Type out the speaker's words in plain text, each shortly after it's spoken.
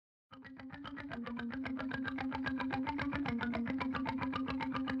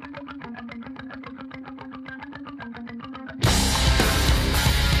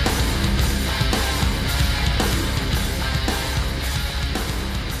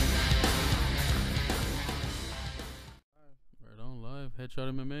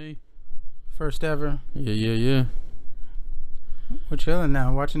Headshot MMA. First ever. Yeah. We're chilling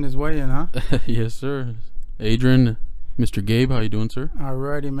now, watching his weigh-in, huh? Yes, sir. Adrian, Mr. Gabe, how you doing, sir?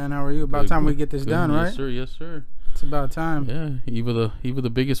 Alrighty, man. How are you? About time we get this done, right? Yes, sir. It's about time. Yeah, either the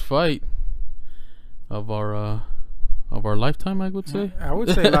biggest fight of our lifetime, I would say. I would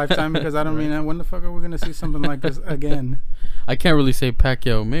say lifetime because I don't mean when the fuck are we gonna see something like this again? I can't really say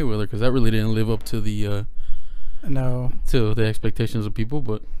Pacquiao Mayweather because that really didn't live up to the to the expectations of people,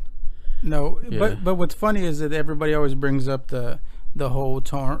 but. No, Yeah. but what's funny is that everybody always brings up the whole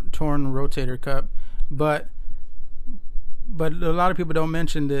torn rotator cuff, but a lot of people don't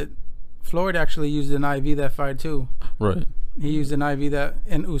mention that Floyd actually used an IV that fight too. Right. He used an IV that,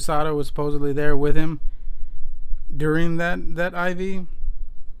 and USADA was supposedly there with him during that IV.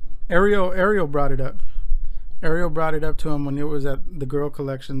 Ariel brought it up. Ariel brought it up to him when it was at the Girl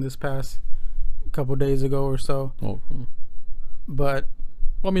Collection this past couple days ago or so. Oh. But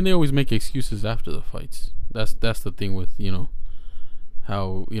Well, I mean, they always make excuses after the fights. That's the thing with,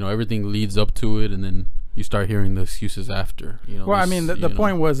 how, everything leads up to it, and then you start hearing the excuses after. Well, I mean, the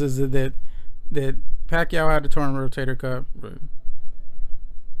point was that Pacquiao had a torn rotator cuff. Right.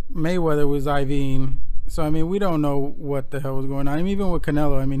 Mayweather was IVing. So, I mean, we don't know what the hell was going on. I mean, even with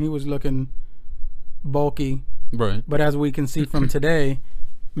Canelo, I mean, he was looking bulky. Right. But as we can see from today,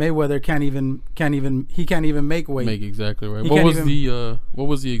 Mayweather can't even make weight. Make exactly right. What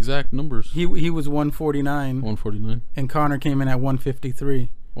was the exact numbers? He was 149. 149. And Conor came in at 153.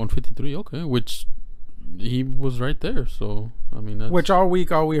 153. Okay, which he was right there. So I mean, that's, which all we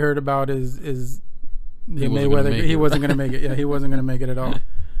heard about is Mayweather. He wasn't going to make it. Yeah, he wasn't going to make it at all.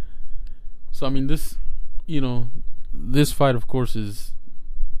 So I mean, this fight, of course, is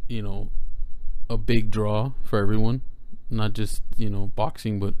a big draw for everyone. Not just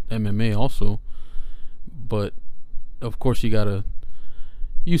boxing, but MMA also. But of course,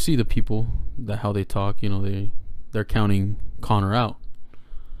 you see the people how they talk. They're counting Conor out.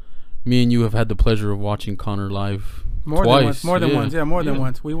 Me and you have had the pleasure of watching Conor live twice. More than once.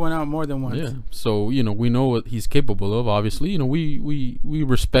 We went out more than once. Yeah. So we know what he's capable of. Obviously, we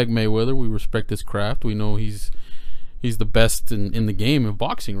respect Mayweather. We respect his craft. We know he's the best in the game of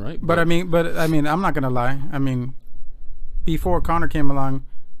boxing, right? But I mean, I'm not gonna lie. I mean, before Conor came along,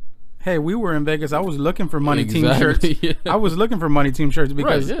 hey, we were in Vegas. I was looking for Money Team shirts. Yeah. I was looking for Money Team shirts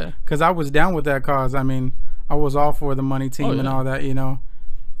because I was down with that cause. I mean, I was all for the Money Team and all that,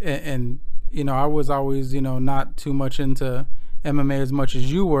 and I was always, not too much into MMA as much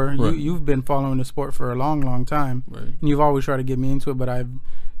as you were. Right. You've been following the sport for a long, long time, right. And you've always tried to get me into it, but I've,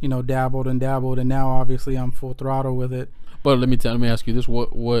 dabbled, and now obviously I'm full throttle with it. But let me ask you this: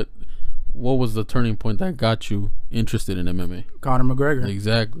 what was the turning point that got you interested in MMA? Conor McGregor.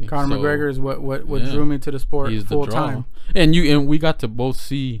 Exactly. Conor McGregor is what drew me to the sport full time. And we got to both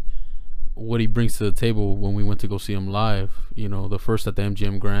see what he brings to the table when we went to go see him live. The first at the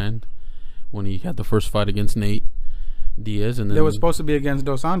MGM Grand when he had the first fight against Nate Diaz, and then they was supposed to be against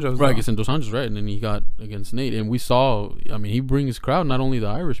Dos Anjos. Right, against Dos Anjos, right, and then he got against Nate, and we saw. I mean, he brings his crowd, not only the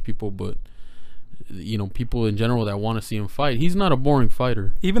Irish people, but people in general that want to see him fight. He's not a boring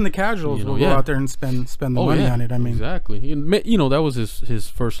fighter. Even the casuals will go out there and spend the money on it. I mean, exactly. That was his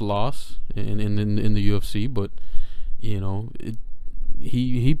first loss in the UFC, but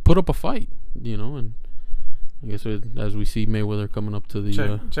he put up a fight. And I guess as we see Mayweather coming up to the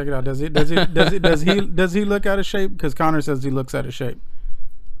check it out. Does he look out of shape? Because Conor says he looks out of shape.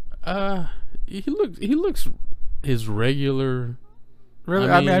 He looks his regular.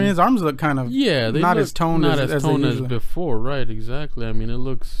 Really, I mean, his arms look kind of not as toned as before, right? Exactly. I mean, it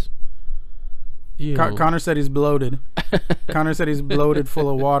looks. Conor said he's bloated. Conor said he's bloated, full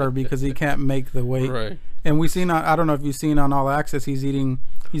of water because he can't make the weight. Right. And we seen I don't know if you've seen on All Access, he's eating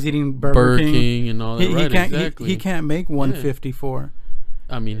Burger King and all that. He can't make 154.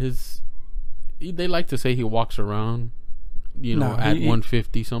 I mean, they like to say he walks around. At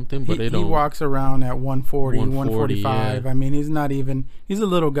 150 something, but they don't. He walks around at 140, 145. Yeah. I mean, he's a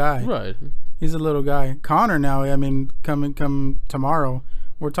little guy. Right. He's a little guy. Conor now, I mean, come tomorrow,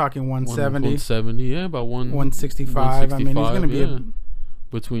 we're talking 170. 170, yeah, about 165. I mean, he's going to be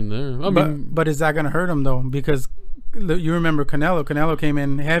between there. But is that going to hurt him, though? Because you remember Canelo. Canelo came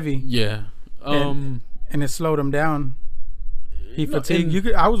in heavy. Yeah. And it slowed him down. He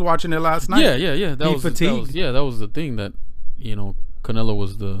fatigued. I was watching it last night. Yeah. That was the thing that, Canelo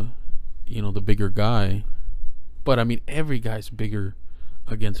was the bigger guy. But, I mean, every guy's bigger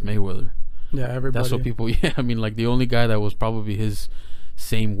against Mayweather. Yeah, everybody. That's what people, I mean, like, the only guy that was probably his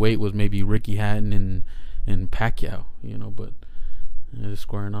same weight was maybe Ricky Hatton and Pacquiao, but just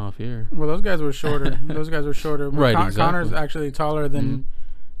squaring off here. Well, those guys were shorter. Right, exactly. Conor's actually taller than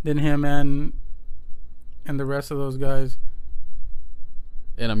him and the rest of those guys.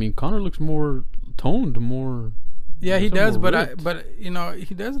 And I mean, Conor looks more toned, more. Yeah, he does, but you know,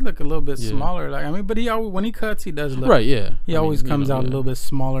 he does look a little bit smaller. Like, I mean, but he always, when he cuts, he does look right. Yeah, he always comes out a little bit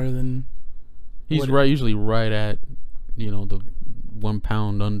smaller than. He's usually right at, you know, the 1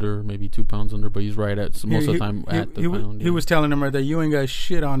 pound under, maybe 2 pounds under, but he's right at most of the time at the pound. He was telling him right there, "You ain't got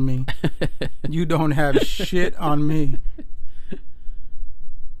shit on me. You don't have shit on me."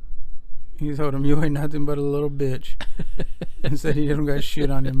 He told him, "You ain't nothing but a little bitch," and said he didn't got shit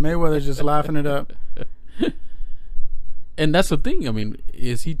on him. Mayweather's just laughing it up. And that's the thing. I mean,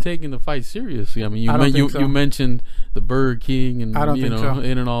 is he taking the fight seriously? I mean, you mentioned the Burger King and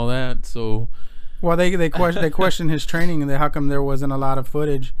in and all that. So, well, they question his training and how come there wasn't a lot of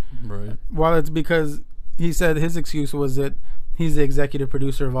footage. Right. Well, it's because he said his excuse was that he's the executive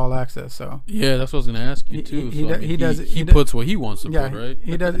producer of All Access. So yeah, that's what I was going to ask you too. He puts what he wants to put, right?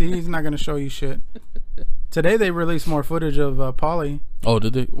 He does. He's not going to show you shit. Today they released more footage of Paulie. Oh,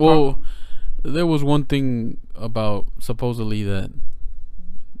 did they? Well, there was one thing about supposedly that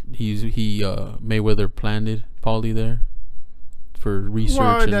Mayweather planted Paulie there for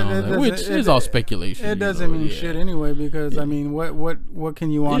research and all that, which is all speculation. It doesn't mean shit anyway, because I mean, what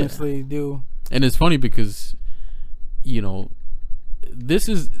can you honestly do? And it's funny because, you know, this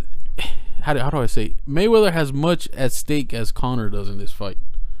is how do I say, Mayweather has much at stake as Conor does in this fight,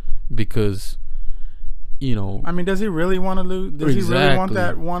 because, you know, I mean, does he really want to lose? Does he really want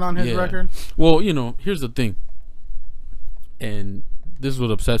that one on his record? Well, you know, here's the thing, and this is what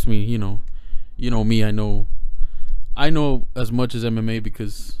upsets me. You know me. I know as much as MMA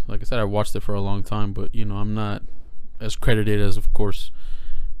because, like I said, I watched it for a long time. But you know, I'm not as credited as, of course,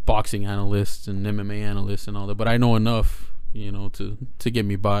 boxing analysts and MMA analysts and all that. But I know enough, you know, to get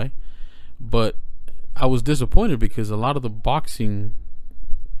me by. But I was disappointed because a lot of the boxing,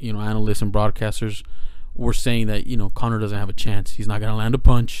 you know, analysts and broadcasters were saying that, you know, Conor doesn't have a chance. He's not going to land a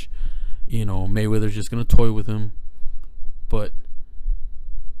punch. You know, Mayweather's just going to toy with him. But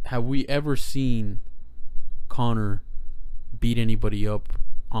have we ever seen Conor beat anybody up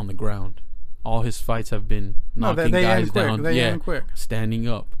on the ground? All his fights have been knocking guys down. They end quick. Standing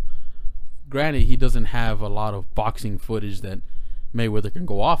up. Granted, he doesn't have a lot of boxing footage that Mayweather can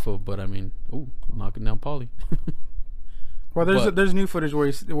go off of, but I mean, knocking down Paulie. Well, there's new footage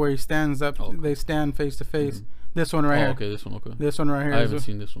where he stands up. Okay. They stand face to face. Mm-hmm. This one right here. Okay, this one. Okay. This one right here. I haven't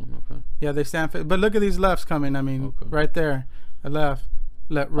seen this one. Okay. Yeah, they stand. But look at these lefts coming. I mean, right there, a left,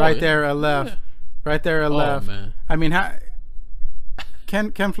 right there, a left, right there, a left. Man. I mean, how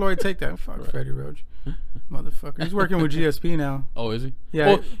can Floyd take that? Fuck Freddie Roach, motherfucker. He's working with GSP now. Oh, is he? Yeah.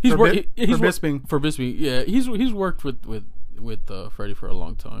 Well, he's working for Bisping. For Bisping, yeah. He's worked with Freddie for a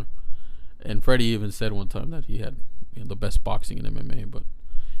long time, and Freddie even said one time that he had, you know, the best boxing in MMA, but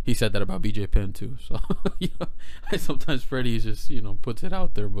he said that about BJ Penn too. So you know, sometimes Freddie just, you know, puts it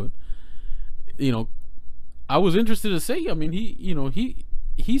out there, but you know, I was interested to say, I mean,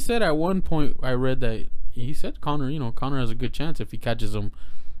 he said at one point, I read that he said Conor has a good chance if he catches him,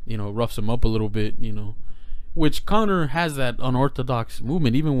 you know, roughs him up a little bit, you know, which Conor has that unorthodox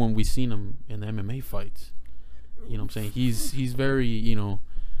movement even when we seen him in the MMA fights. You know what I'm saying? He's very, you know,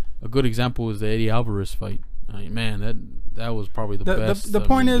 a good example is the Eddie Alvarez fight. I mean, man, that was probably the best. The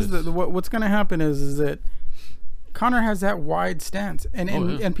point is that what's going to happen is that Conor has that wide stance,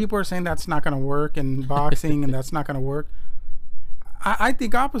 and people are saying that's not going to work in boxing, and that's not going to work. I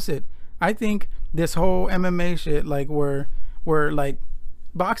think opposite. I think this whole MMA shit, like where like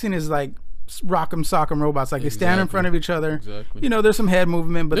boxing is like rock'em sock'em robots, like they stand in front of each other. Exactly. You know, there's some head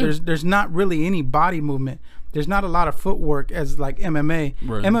movement, but there's not really any body movement. There's not a lot of footwork as like MMA.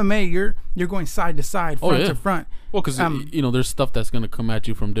 Right. MMA, you're going side to side, front to front. Well, because you know, there's stuff that's gonna come at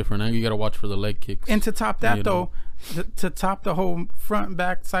you from different angles. You gotta watch for the leg kicks. And to top that, to top the whole front and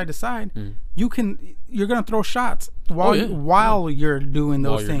back, side to side, you're gonna throw shots while you're doing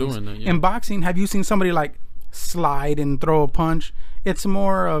those things. Doing that, in boxing, have you seen somebody like slide and throw a punch? It's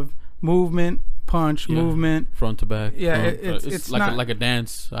more of movement. Punch, movement, front to back. Yeah, it's like a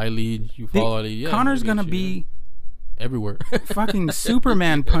dance. I lead, you follow. Connor's gonna be everywhere. Fucking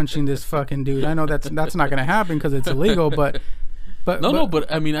Superman punching this fucking dude. I know that's not gonna happen because it's illegal. But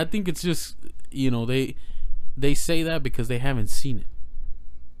I mean, I think it's just, you know, they say that because they haven't seen it.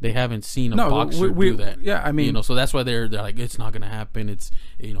 They haven't seen a boxer do that. Yeah, I mean, you know, so that's why they're like, it's not gonna happen. It's,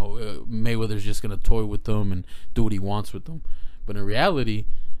 you know, Mayweather's just gonna toy with them and do what he wants with them. But in reality,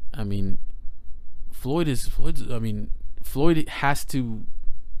 I mean, Floyd has to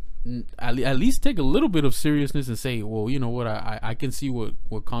at least take a little bit of seriousness and say, well, you know what, I can see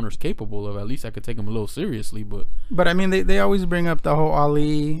what Conor's capable of. At least I could take him a little seriously. But I mean, they always bring up the whole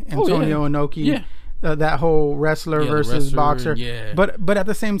Ali, Antonio Inoki. Yeah. That whole wrestler versus boxer. Yeah. But at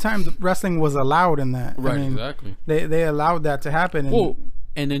the same time, wrestling was allowed in that. Right, I mean, exactly. They allowed that to happen.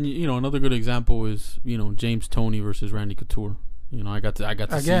 And then, you know, another good example is, you know, James Toney versus Randy Couture. You know, I got to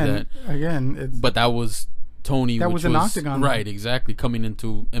see that. Again, but that was Toney. That was an octagon. Right, exactly. Coming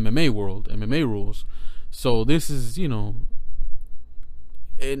into MMA world, MMA rules. So this is, you know,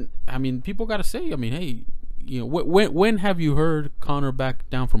 and I mean, people got to say, I mean, hey, you know, when have you heard Conor back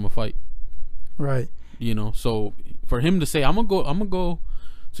down from a fight? Right. You know, so for him to say, I'm gonna go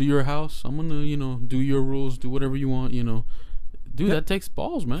to your house, I'm gonna, you know, do your rules, do whatever you want, you know, dude, that takes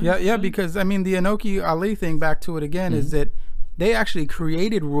balls, man. Yeah, because I mean, the Inoki Ali thing, back to it again, is that they actually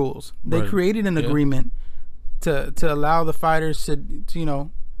created rules. They created an agreement to allow the fighters to, you know,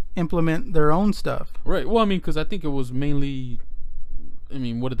 implement their own stuff. Right. Well, I mean, because I think it was mainly, I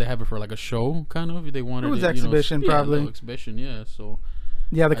mean, what did they have it for? Like a show, kind of? They wanted it was exhibition, probably. Exhibition, yeah. So.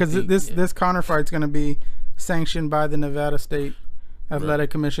 Yeah, because this Conor fight's going to be sanctioned by the Nevada State Athletic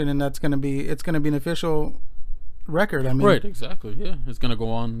Commission, and it's going to be an official record. I mean, right, exactly. Yeah, it's going to go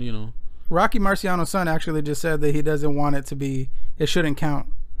on. You know, Rocky Marciano's son actually just said that he doesn't want it to be. It shouldn't count.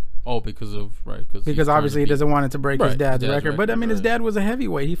 Oh, because obviously he doesn't want it to break his dad's record. But I mean, his dad was a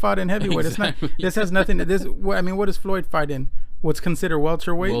heavyweight. He fought in heavyweight. Exactly. It's not. This has nothing. I mean, what does Floyd fight in? What's considered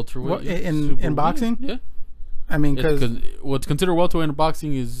welterweight? In boxing? Yeah. I mean, because what's considered welterweight in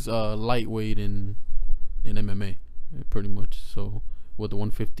boxing is lightweight in MMA, pretty much. So with the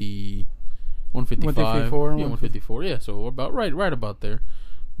 150, 155, 154, yeah. So we're about right about there.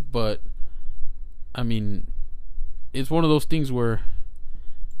 But I mean, it's one of those things where,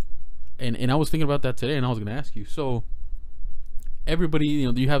 and I was thinking about that today, and I was going to ask you. So everybody, you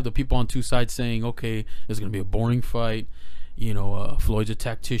know, you have the people on two sides saying, okay, it's going to be a boring fight. You know, Floyd's a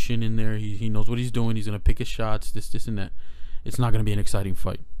tactician in there. He knows what he's doing. He's going to pick his shots, this, and that. It's not going to be an exciting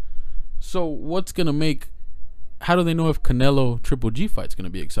fight. So what's going to make... How do they know if Canelo Triple G fight's going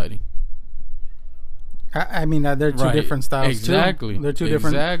to be exciting? I mean, they're two different styles, too. They're two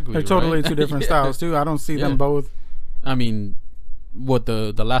different... They're totally two different styles, too. I don't see them both... I mean, what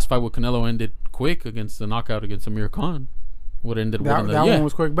the last fight with Canelo ended quick against the knockout against Amir Khan. What ended that one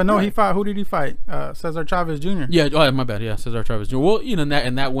was quick, but no, he fought. Who did he fight? Cesar Chavez Jr. Yeah, oh my bad. Yeah, Cesar Chavez Jr. Well, you know,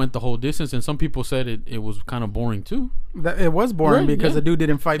 and that went the whole distance, and some people said it was kind of boring too. It was boring because the dude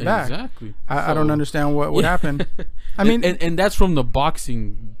didn't fight back. Exactly. I don't understand what happened. I mean, and that's from the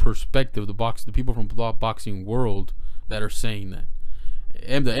boxing perspective, the people from the boxing world that are saying that.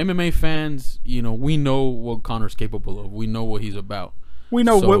 And the MMA fans, you know, we know what Conor's capable of. We know what he's about. We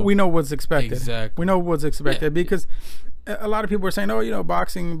know what's expected. Exactly. We know what's expected because a lot of people are saying, "Oh, you know,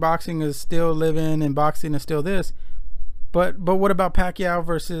 boxing is still living, and boxing is still this." But what about Pacquiao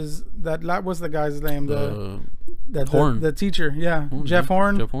versus that was the guy's name? Horn. The teacher, Jeff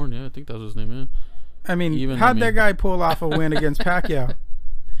Horn. Jeff Horn, yeah, I think that was his name. Yeah. I mean, how'd that guy pull off a win against Pacquiao?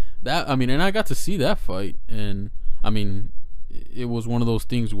 And I got to see that fight, and I mean, it was one of those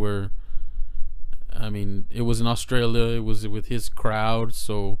things where, I mean, it was in Australia. It was with his crowd,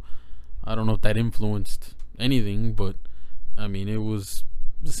 so I don't know if that influenced anything, but I mean, it was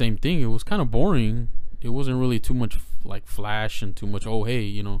the same thing. It was kind of boring. It wasn't really too much like flash and too much, oh, hey,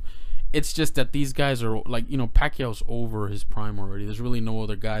 you know. It's just that these guys are like, you know, Pacquiao's over his prime already. There's really no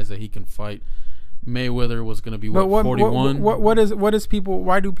other guys that he can fight. Mayweather was going to be 41.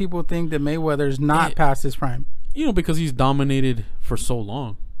 Why do people think that Mayweather's not past his prime? You know, because he's dominated for so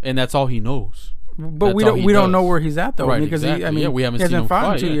long, and that's all he knows. But we don't know where he's at though, right? Because exactly. We haven't seen him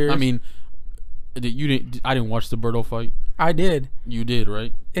fight in 2 years. I mean, I didn't watch the Berto fight. I did. You did,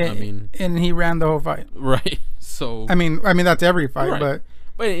 right? And he ran the whole fight, right? So I mean that's every fight, right.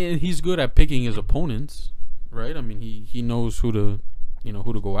 But he's good at picking his opponents, right? I mean, he knows who to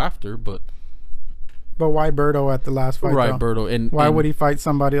go after, but why Berto at the last fight? Right, Berto, and why would he fight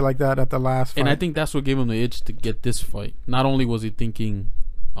somebody like that at the last fight? And I think that's what gave him the itch to get this fight. Not only was he thinking,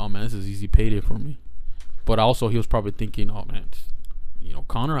 "Oh man, this is easy payday for me," but also he was probably thinking, "Oh man, you know,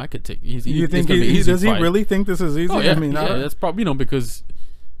 Conor, I could take." Does he really think this is easy? Oh, yeah, I mean, that's probably, you know, because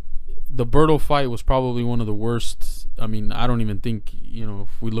the Berto fight was probably one of the worst. I mean, I don't even think, you know,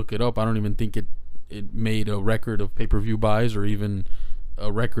 if we look it up, I don't even think it made a record of pay-per-view buys or even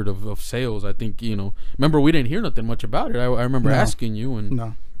a record of sales. I think, you know, remember we didn't hear nothing much about it. I remember asking you, and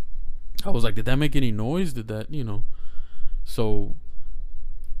I was like, did that make any noise? Did that, you know? So,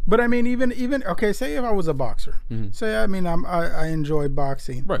 but I mean, even okay, say if I was a boxer, say I mean I enjoy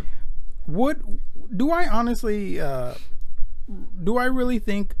boxing, right? Do I honestly do I really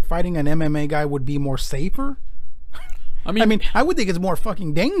think fighting an MMA guy would be more safer? I mean, I would think it's more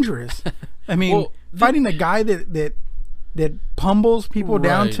fucking dangerous. I mean, fighting a guy that pummels people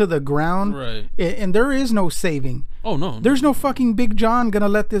down to the ground, and there is no saving. Oh no, there's no fucking Big John gonna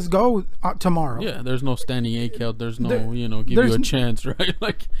let this go tomorrow. Yeah, there's no standing A count. There's no give you a chance, right?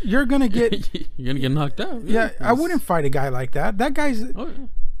 Like you're gonna get knocked out. Yeah, I wouldn't fight a guy like that. That guy's. Oh, yeah.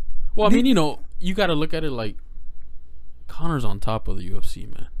 Well, I mean, you got to look at it like Conor's on top of the UFC,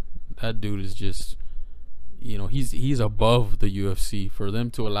 man. That dude is just, he's above the UFC. For them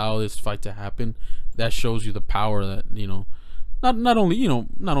to allow this fight to happen, that shows you the power that not only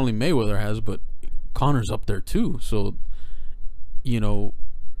Mayweather has, but Conor's up there too. So,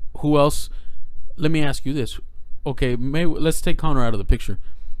 who else? Let me ask you this. Okay, let's take Conor out of the picture.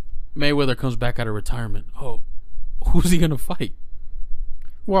 Mayweather comes back out of retirement. Oh, who's he gonna fight?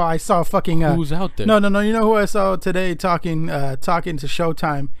 Well, I saw fucking who's out there? No. You know who I saw today talking to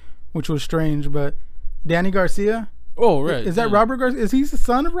Showtime, which was strange, but Danny Garcia. Oh, right. Is that Robert Garcia? Is he the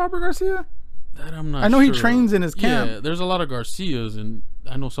son of Robert Garcia? That I'm not. I know sure. He trains in his camp. Yeah, there's a lot of Garcias, and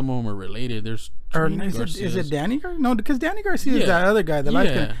I know some of them are related. There's is it Danny Garcia? No, because Danny Garcia is that other guy. The light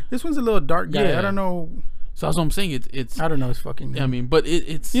skin. This one's a little dark guy. I don't know. So that's what I'm saying. It's I don't know his fucking name. I mean, but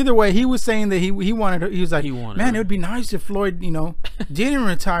it's either way. He was saying that he wanted. He was like, man, it would be nice if Floyd, didn't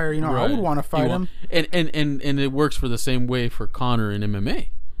retire. I would want to fight him. And it works for the same way for Conor in MMA.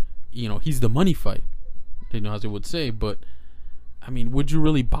 He's the money fight. As they would say. But I mean, would you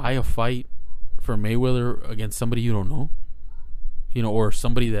really buy a fight for Mayweather against somebody you don't know? Or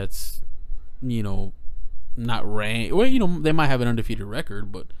somebody that's not ranked. Well, they might have an undefeated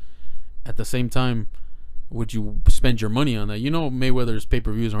record, but at the same time, would you spend your money on that? Mayweather's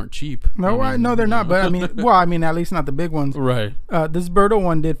pay-per-views aren't cheap. No, they're not. But I mean, at least not the big ones. Right. This Berto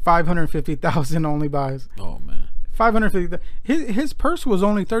one did 550,000 only buys. Oh man, 550. His purse was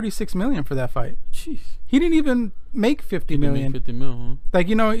only 36 million for that fight. Jeez. He didn't even make 50 million. 50 mil, huh? Like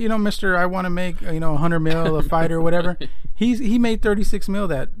Mr. I want to make 100 mil a fight or whatever. He made 36 mil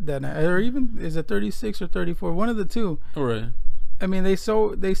that night, or even is it 36 or 34? One of the two. All right. I mean, they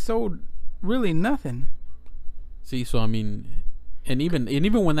sold really nothing. See, so I mean, and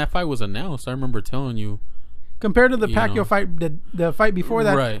even when that fight was announced, I remember telling you, compared to the Pacquiao fight, the fight before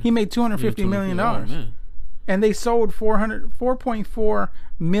that, he made $250 million. And they sold 4.4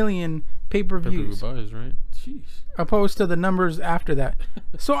 million pay-per-views. Buys, right? Jeez. Opposed to the numbers after that.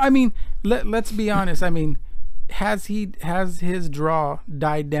 So I mean, let's be honest. I mean, has his draw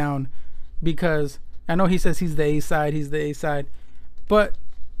died down? Because I know he says he's the A side, but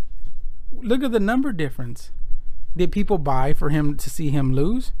look at the number difference. Did people buy for him to see him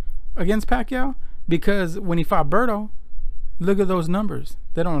lose against Pacquiao? Because when he fought Berto, look at those numbers.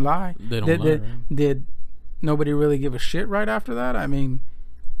 They don't lie. They don't lie. Right? Did nobody really give a shit right after that? I mean,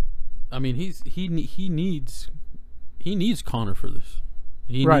 he needs Conor for this.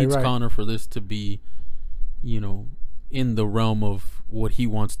 He needs Conor for this to be, in the realm of what he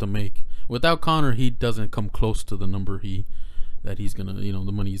wants to make. Without Conor, he doesn't come close to the number that he's gonna, the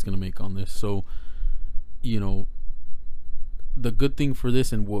money he's gonna make on this. So, the good thing for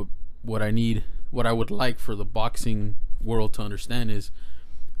this, and what I would like for the boxing world to understand is,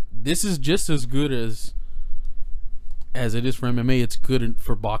 this is just as good as it is for MMA. It's good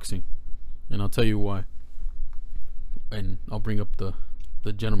for boxing, and I'll tell you why. And I'll bring up the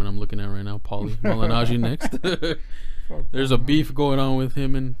gentleman I'm looking at right now, Paulie Malignaggi next. There's a beef going on with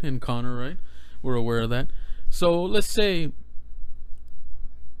him and Conor, right? We're aware of that. So let's say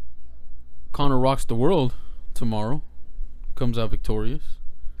Conor rocks the world tomorrow, comes out victorious.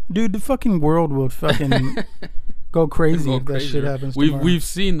 Dude, the fucking world will fucking go crazy if that shit happens tomorrow. We've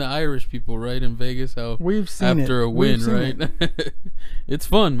seen the Irish people, right, in Vegas, how we've seen after it. a win, right? It's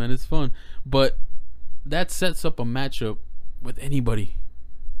fun, man. It's fun. But that sets up a matchup with anybody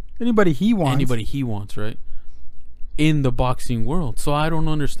he wants, right, in the boxing world. So I don't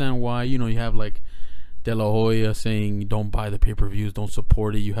understand why, you have like De La Hoya saying don't buy the pay-per-views, don't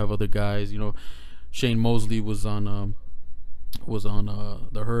support it. You have other guys, Shane Mosley was on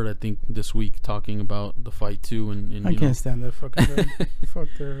the Herd, I think, this week, talking about the fight too, and I can't stand that fucking Herd. Fuck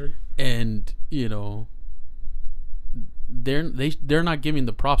the Herd. And they're not giving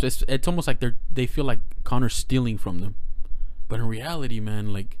the props. It's almost like they feel like Conor's stealing from them, but in reality,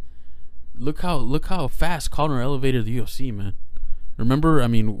 man, like look how fast Conor elevated the UFC, man. Remember, I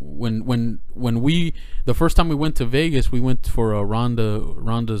mean, when we the first time we went to Vegas, we went for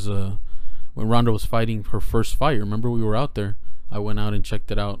Ronda's when Ronda was fighting her first fight. Remember, we were out there. I went out and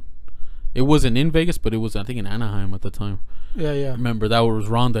checked it out, It wasn't in Vegas, but it was, I think, in Anaheim at the time. Yeah, yeah. Remember, that was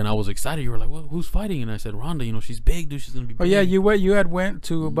Ronda, and I was excited. You were like, well, who's fighting? And I said, Ronda, you know, she's big, dude. She's going to be big. Oh, yeah, you had went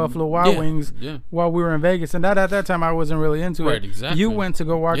to Buffalo Wild Wings while we were in Vegas. And at that time, I wasn't really into it. Exactly. You went to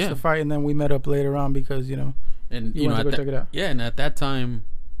go watch the fight, and then we met up later on because, you know, and you went to go check it out. Yeah, and at that time,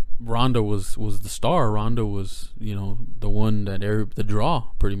 Ronda was the star. Ronda was, you know, the one that the draw,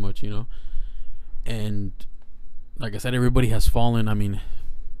 pretty much, you know. And like I said, everybody has fallen. I mean,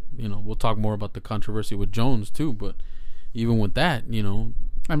 you know, we'll talk more about the controversy with Jones, too, but even with that, you know,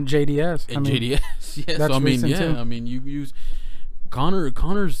 I'm JDS. JDS, yeah. So I mean, yeah. I mean, you use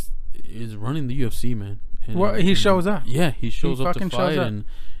Connor's is running the UFC, man. And, well, he shows up. Yeah, he shows up to fight,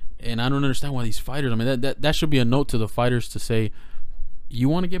 and I don't understand why these fighters. I mean, that should be a note to the fighters to say, you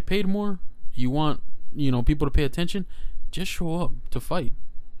want to get paid more, you want, you know, people to pay attention, just show up to fight.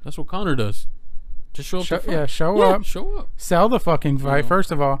 That's what Conor does. Just show up to fight. Yeah, show up. Show up. Sell the fucking fight. You know,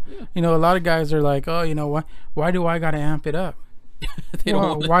 first of all, yeah. You know, a lot of guys are like, oh, you know what? Why do I got to amp it up?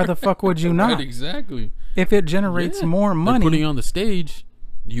 Why the fuck would you not? Right, exactly. If it generates more money. They're putting on the stage,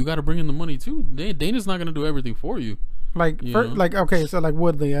 you got to bring in the money too. Dana's not going to do everything for you. Like, okay, so like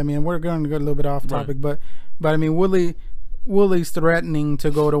Woodley. I mean, we're going to go a little bit off topic, but I mean, Woodley's threatening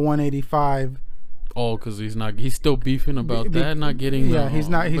to go to 185. Oh, because he's still beefing about that, not getting. Yeah, he's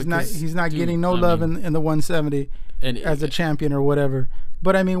not getting no love in the 170 and as a champion or whatever.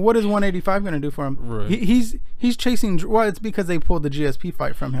 But I mean, what is 185 going to do for him? Right. He's chasing. Well, it's because they pulled the GSP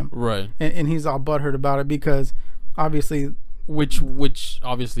fight from him. Right. And he's all butthurt about it because obviously, which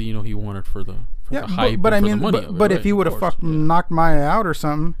obviously, you know, he wanted for the hype. But I mean, but if he would have knocked Maia out or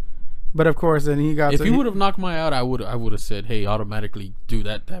something. But of course, then he got. If he would have knocked Maia out, I would have said, "Hey, automatically do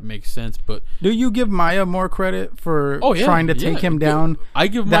that. That makes sense." But do you give Maia more credit for trying to take him down? I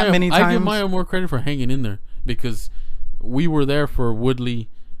give Maia more credit for hanging in there because we were there for Woodley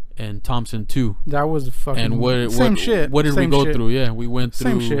and Thompson too. That was fucking same shit. What did we go through? Yeah, we went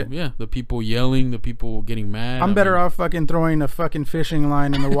through. Same shit. Yeah, the people yelling, the people getting mad. I'm better off fucking throwing a fucking fishing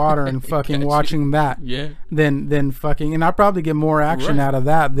line in the water and fucking watching that. Yeah. Than fucking, and I probably get more action out of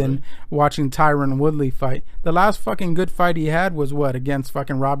that than watching Tyron Woodley fight. The last fucking good fight he had was against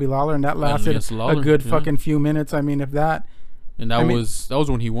fucking Robbie Lawler, and that lasted a good fucking few minutes. I mean, if that. And that was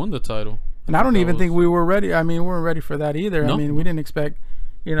when he won the title. And I don't even think we were ready. I mean, we weren't ready for that either. No. I mean, we didn't expect.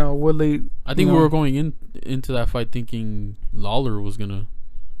 You know, Woodley. I think we were going into that fight thinking Lawler was gonna,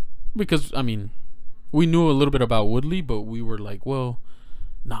 because I mean, we knew a little bit about Woodley, but we were like, well,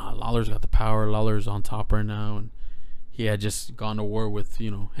 nah, Lawler's got the power. Lawler's on top right now, and he had just gone to war with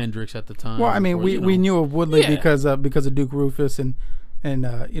Hendricks at the time. Well, I mean, we knew of Woodley because of Duke Rufus and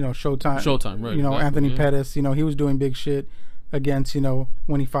Showtime. Showtime, right? You know, exactly, Anthony Pettis. You know, he was doing big shit against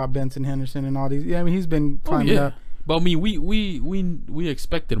when he fought Benson Henderson and all these. Yeah, I mean, he's been climbing up. But I mean, we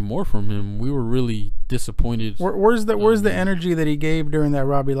expected more from him. We were really disappointed. Where's the energy that he gave during that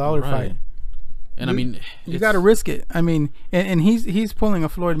Robbie Lawler fight? And I mean, you got to risk it. I mean, and he's pulling a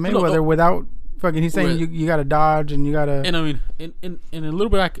Floyd Mayweather without fucking. He's saying you got to dodge and you got to. And I mean, in a little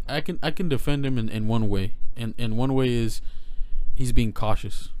bit, I can defend him in one way, and one way is he's being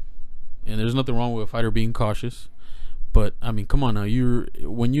cautious, and there's nothing wrong with a fighter being cautious. But I mean, come on now,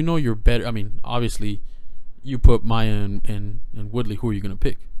 when you know you're better. I mean, obviously. You put Maia and Woodley, who are you going to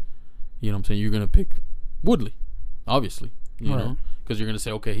pick? You know what I'm saying? You're going to pick Woodley, obviously. You know? Because you're going to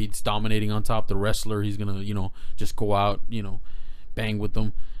say, okay, he's dominating on top, the wrestler. He's going to, just go out, bang with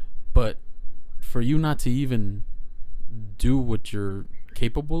them. But for you not to even do what you're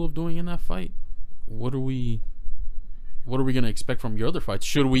capable of doing in that fight, what are we going to expect from your other fights?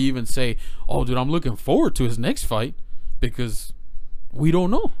 Should we even say, oh, dude, I'm looking forward to his next fight? Because... we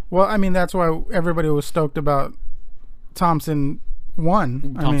don't know. Well, I mean, that's why everybody was stoked about Thompson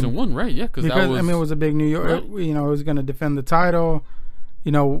won. Won, right? Yeah, because I mean, it was a big New York. Right. It was going to defend the title.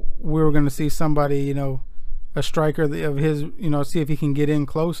 We were going to see somebody, a striker of his, see if he can get in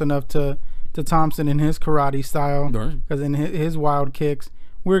close enough to Thompson in his karate style. Because in his wild kicks,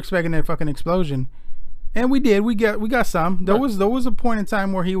 we're expecting a fucking explosion. And we did. We got some. There was a point in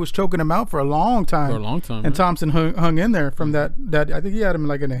time where he was choking him out for a long time. And Thompson hung in there from that. I think he had him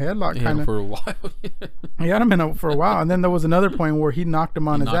like in a headlock kind of for a while. He had him for a while, and then there was another point where he knocked him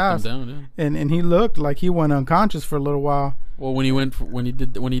on his ass, and he looked like he went unconscious for a little while. Well, when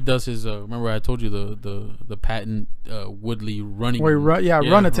he does his remember I told you the patent Woodley running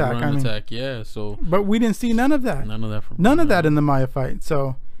run attack. Yeah. So, but we didn't see none of that. None of that in the Maia fight.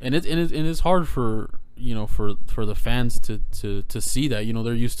 So and it's hard for. For the fans to see that,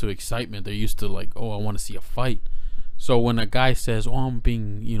 they're used to excitement. They're used to like, oh, I want to see a fight. So when a guy says, oh, I'm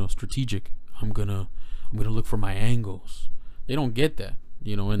being, strategic, I'm gonna look for my angles. They don't get that,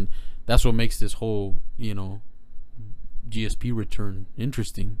 and that's what makes this whole, you know, GSP return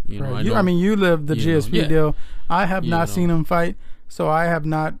interesting. You know, I mean, you lived the GSP deal. I have not seen him fight, so I have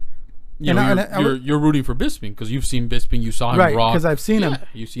not. You're rooting for Bisping because you've seen Bisping. You saw him right, Rock. Because I've seen him.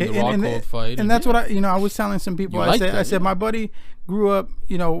 You've seen the Rockhold fight, and that's what I was telling some people. I said my buddy grew up,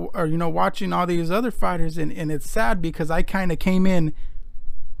 watching all these other fighters, and it's sad because I kind of came in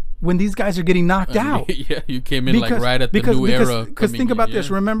when these guys are getting knocked out. Yeah, you came in right at the new era. Because think about this.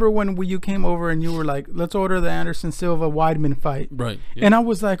 Remember when you came over and you were like, let's order the Anderson Silva Weidman fight. Right. Yeah. And I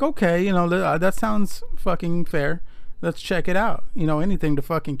was like, okay, that sounds fucking fair. Let's check it out. Anything to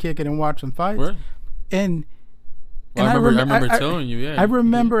fucking kick it and watch them fight. Right. And I remember telling you, I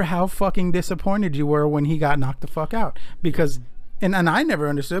remember how fucking disappointed you were when he got knocked the fuck out. Because, and I never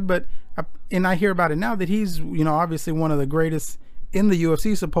understood, but, I hear about it now that he's, obviously one of the greatest in the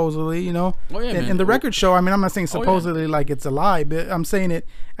UFC, supposedly, and the records show. I mean, I'm not saying supposedly like it's a lie, but I'm saying it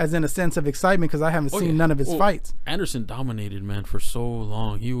as in a sense of excitement because I haven't seen none of his fights. Anderson dominated, man, for so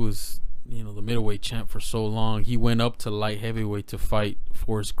long. He was, the middleweight champ for so long. He went up to light heavyweight to fight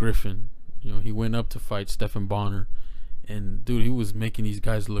Forrest Griffin. He went up to fight Stephan Bonner, and dude, he was making these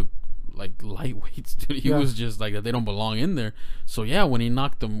guys look like lightweights. Dude, he was just like they don't belong in there. So yeah, when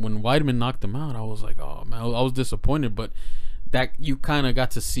Weidman knocked him out, I was like, oh man, I was disappointed, but. That you kind of got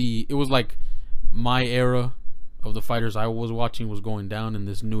to see. It was like my era of the fighters I was watching was going down, and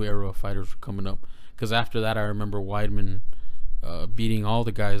this new era of fighters were coming up. Because after that, I remember Weidman beating all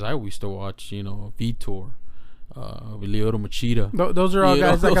the guys I used to watch. Vitor, Lyoto Machida. Those are all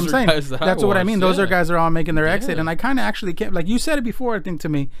guys. Like I'm saying, that's what I mean. Those are guys that are all making their exit, and I kind of actually can't. Like you said it before, I think to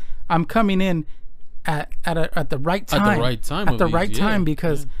me, I'm coming in at the right time. At the right time. At the right time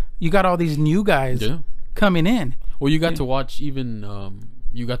because you got all these new guys coming in. Well, you got to watch even.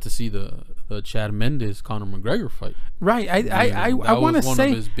 You got to see the Chad Mendes Conor McGregor fight. Right. I want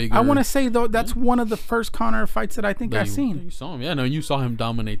to say though that's one of the first Conor fights that I think I've seen. You saw him. Yeah, no, you saw him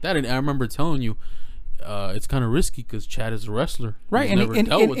dominate that, and I remember telling you, it's kind of risky because Chad is a wrestler. Right,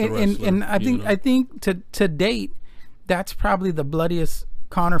 and I think to date, that's probably the bloodiest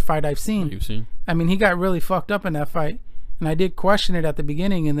Conor fight I've seen. You've seen? I mean, he got really fucked up in that fight, and I did question it at the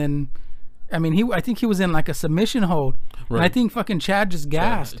beginning, and then. I mean, I think he was in like a submission hold. Right. And I think fucking Chad just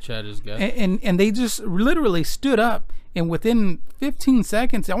gassed. Chad just gassed. And they just literally stood up, and within 15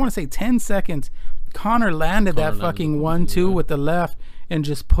 seconds, I want to say 10 seconds, Conor landed that fucking 1-2 with the left and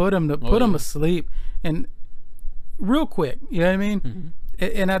just put him asleep. And real quick, you know what I mean? Mm-hmm.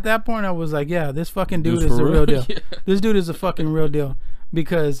 And at that point, I was like, yeah, this fucking dude is the real deal. This dude is a fucking real deal.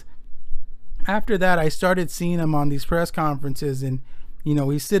 Because after that, I started seeing him on these press conferences, and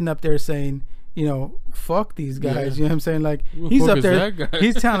he's sitting up there saying, fuck these guys. You know what I'm saying? Like, he's up there,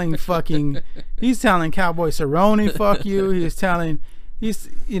 he's telling Cowboy Cerrone, fuck you.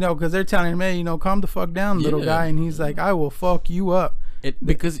 Because they're telling him, hey, calm the fuck down, little guy. And he's like, I will fuck you up.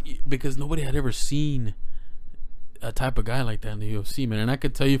 Because nobody had ever seen a type of guy like that in the UFC, man. And I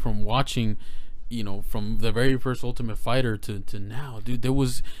could tell you from watching, from the very first Ultimate Fighter to now, dude, there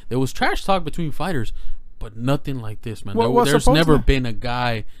was trash talk between fighters. But nothing like this, man. There's never been a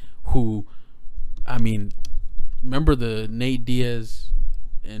guy who, I mean, remember the Nate Diaz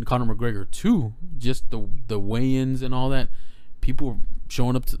and Conor McGregor too? Just the weigh-ins and all that. People were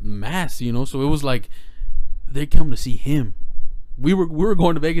showing up to mass, So it was like they come to see him. We were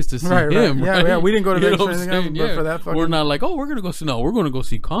going to Vegas to see him. Right? Yeah. We didn't go to Vegas for anything else, but for that fucking. We're not like, we're gonna go see. No, we're gonna go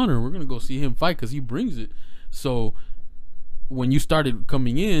see Conor. We're gonna go see him fight because he brings it. So when you started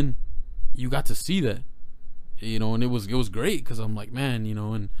coming in, you got to see that. And it was great because I'm like, man,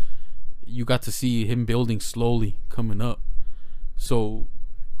 and you got to see him building slowly coming up. So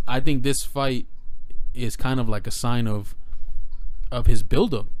I think this fight is kind of like a sign of his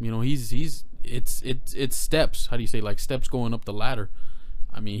buildup. It's steps. How do you say, like steps going up the ladder?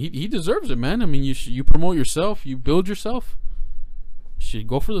 I mean, he deserves it, man. I mean, you promote yourself, you build yourself. Should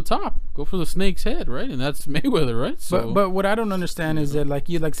go for the top, go for the snake's head, right? And that's Mayweather, right? So, but what I don't understand is that like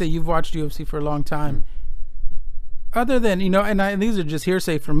say you've watched UFC for a long time. Mm-hmm. Other than, and these are just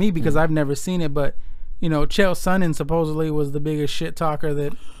hearsay for me because I've never seen it, but, Chael Sonnen supposedly was the biggest shit talker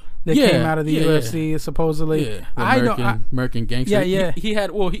that came out of the UFC, supposedly. Yeah, American gangster. Yeah. He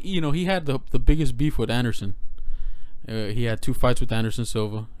had, he had the biggest beef with Anderson. He had 2 fights with Anderson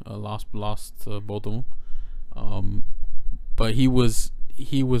Silva, lost both of them. But he was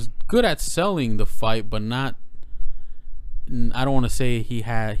good at selling the fight, but not, I don't want to say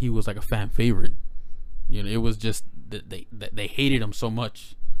he was like a fan favorite. It was just that they hated him so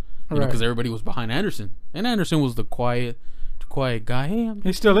much, because everybody was behind Anderson, and Anderson was the quiet guy. Hey,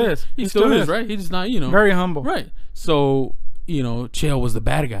 he still is. He still is, right? He's not, very humble, right? So, Chael was the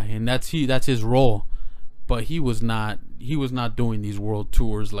bad guy, and that's his role. But he was not doing these world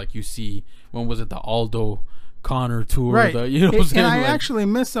tours like you see. When was it, the Aldo Conor tour? Right. And I actually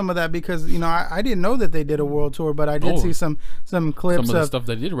missed some of that because I didn't know that they did a world tour, but I did see some clips of the stuff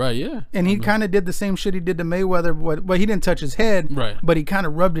they did. Right. Yeah. And he kind of did the same shit he did to Mayweather, but he didn't touch his head. Right. But he kind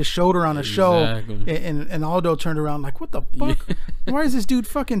of rubbed his shoulder on a show, and Aldo turned around like, "What the fuck? Yeah. Why is this dude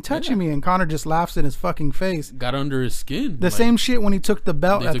fucking touching me?" And Conor just laughs in his fucking face. Got under his skin. The same shit when he took the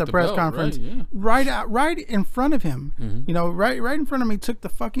belt at the press conference, right in front of him. Mm-hmm. Right in front of me, took the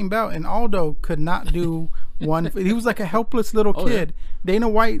fucking belt, and Aldo could not do. He was like a helpless little kid. Yeah. Dana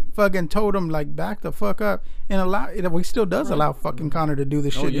White fucking told him like, back the fuck up, and he still does allow fucking Conor to do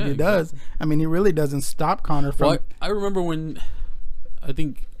the shit that he does. I mean, he really doesn't stop Conor from. Well, I remember when, I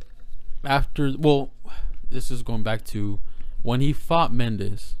think, this is going back to when he fought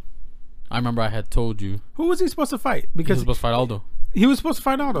Mendes. I remember I had told you. Who was he supposed to fight? Because he was supposed to fight Aldo. He was supposed to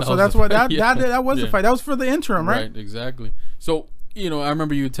fight Aldo, so that's why that was the fight. That was for the interim, right? Right, exactly. So. I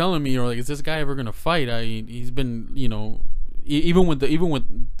remember you telling me, you're like, is this guy ever gonna fight? He's been, even when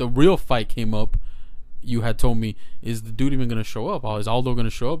the real fight came up, you had told me, is the dude even gonna show up? Is Aldo gonna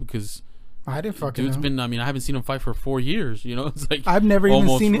show up? Because I didn't fucking know. Been, I haven't seen him fight for 4 years. It's like I've never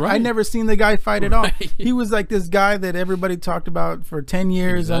even seen. I never seen the guy fight at all. He was like this guy that everybody talked about for 10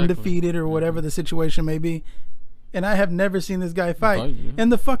 years, undefeated or whatever the situation may be. And I have never seen this guy fight. Yeah.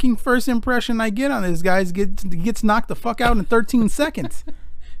 And the fucking first impression I get on this guy is gets knocked the fuck out in 13 seconds.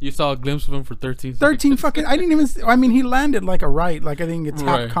 You saw a glimpse of him for 13 seconds? 13 fucking... I didn't even... he landed like a right. Like, I think it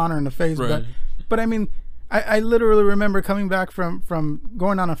tapped Conor in the face. Right. But I mean, I literally remember coming back from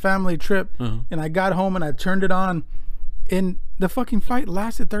going on a family trip, and I got home and I turned it on, and the fucking fight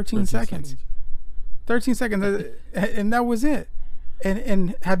lasted 13 seconds. 13 seconds. And that was it.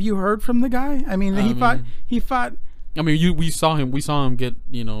 And have you heard from the guy? I mean, he fought. I mean, we saw him get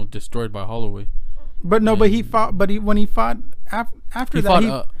destroyed by Holloway. But no, but he fought. But when he fought after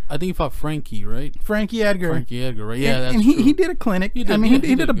that, I think he fought Frankie, right? Frankie Edgar, right? Yeah, and he did a clinic. He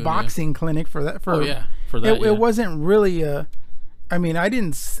did a boxing clinic for that. For that. It wasn't really a. I mean,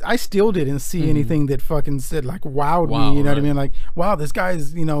 I still didn't see anything that fucking said like wowed me. You know what I mean? Like, wow, this guy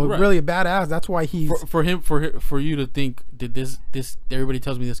is really a badass. That's why he's for you to think did this everybody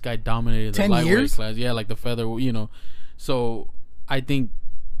tells me this guy dominated the lightweight class. Yeah, like the feather. So I think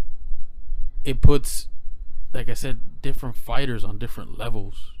it puts, like I said, different fighters on different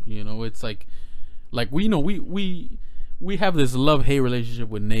levels. It's like we have this love-hate relationship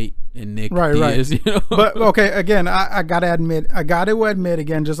with Nate and Nick Diaz, right. But okay, again, I gotta admit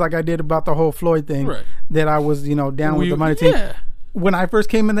again, just like I did about the whole Floyd thing, that I was down with the money team. When I first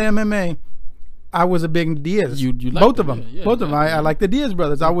came into MMA, I was a big Diaz. You both of them, both of them. I like the Diaz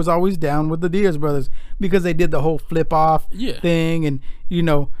brothers. I was always down with the Diaz brothers because they did the whole flip off thing, and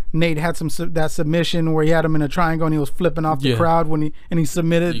Nate had that submission where he had him in a triangle and he was flipping off the crowd when he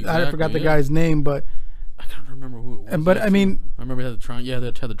submitted. Exactly, I forgot the guy's name, but. I can't remember who it was. But I mean, I remember he had the triangle. Yeah, they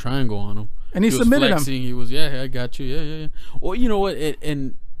had the triangle on him, and he submitted him. He was, I got you. Yeah. Well, you know what?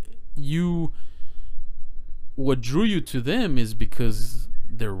 What drew you to them is because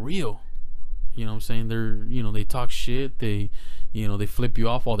they're real. You know what I'm saying? They're, they talk shit. They flip you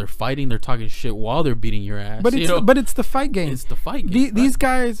off while they're fighting. They're talking shit while they're beating your ass. But it's the fight game. It's the fight game. These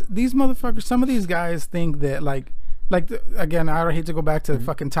guys, these motherfuckers. Some of these guys think that again, I hate to go back to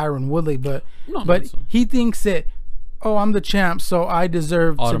fucking Tyron Woodley, but he thinks that, I'm the champ, so I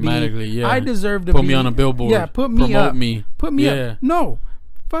deserve automatically. I deserve to put me on a billboard. Yeah, put me up. Put me up. No,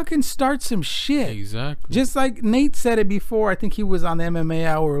 fucking start some shit. Exactly. Just like Nate said it before. I think he was on the MMA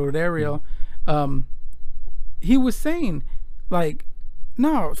Hour with Ariel. He was saying, like,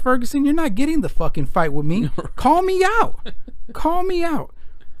 no, Ferguson, you're not getting the fucking fight with me. Call me out. Call me out.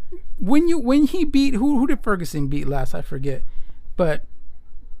 When he beat who did Ferguson beat last? I forget, but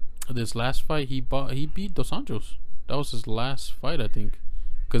this last fight he beat Dos Anjos. That was his last fight, I think,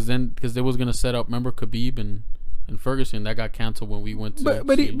 because they was gonna set up. Remember Khabib and Ferguson, that got canceled when we went to.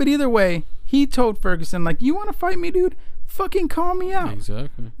 But either way, he told Ferguson, like, you want to fight me, dude? Fucking call me out.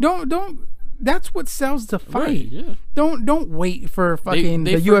 Exactly. Don't. That's what sells the fight. Right, yeah. Don't wait for fucking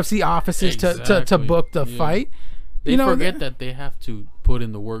the UFC offices to book the fight. They forget that they have to put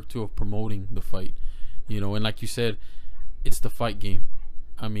in the work too of promoting the fight, and like you said, it's the fight game.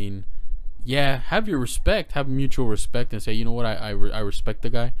 I mean, have your respect, have mutual respect, and say, you know what, I respect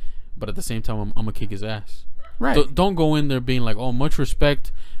the guy, but at the same time, I'm gonna kick his ass. Right. Don't go in there being like, oh, much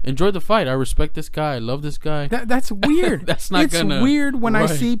respect. Enjoy the fight. I respect this guy. I love this guy. That's weird. It's weird when I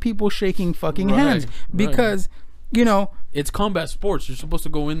see people shaking fucking hands because, it's combat sports. You're supposed to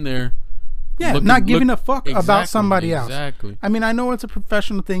go in there Yeah, not giving a fuck about somebody else. Exactly. I mean, I know it's a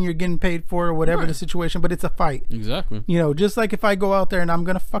professional thing. You're getting paid for or whatever the situation, but it's a fight. Exactly. You know, just like if I go out there and I'm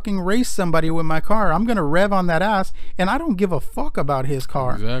going to fucking race somebody with my car, I'm going to rev on that ass, and I don't give a fuck about his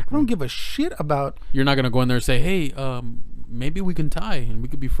car. Exactly. I don't give a shit about... You're not going to go in there and say, hey, maybe we can tie and we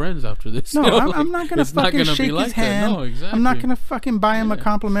could be friends after this. No, I'm not going to fucking shake his hand. No, exactly. I'm not going to fucking buy him a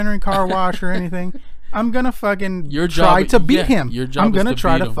complimentary car wash or anything. I'm going to fucking try to beat him. I'm going to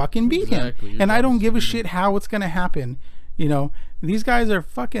try to fucking beat him. And I don't give a shit him. how it's going to happen. You know, these guys are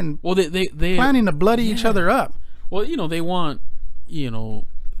fucking they planning to bloody each other up. Well, you know, they want, you know,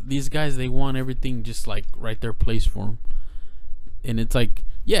 these guys, they want everything just like right there placed for them. And it's like,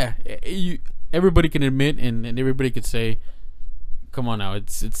 yeah, everybody can admit and everybody could say, come on now,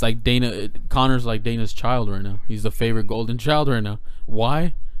 it's like Conor's like Dana's child right now. He's the favorite golden child right now.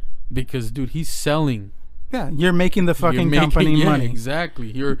 Why? Because, dude, he's selling. Yeah, you're making the fucking company money.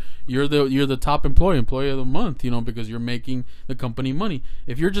 Exactly. You're the top employee of the month, you know, because you're making the company money.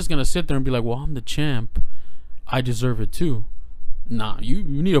 If you're just gonna sit there and be like, well, I'm the champ, I deserve it too. Nah, you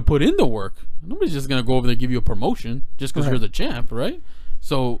need to put in the work. Nobody's just gonna go over there and give you a promotion just because you're the champ, right?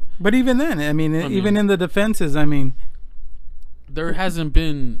 So, but even then, I mean, even in the defenses, I mean, there hasn't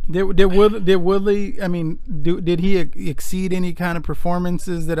been. Did Woodley? I mean, did he exceed any kind of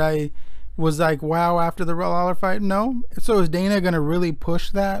performances that I was like, wow, after the Lawler fight? No. So is Dana gonna really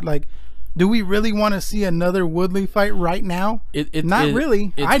push that? Like, do we really want to see another Woodley fight right now? Not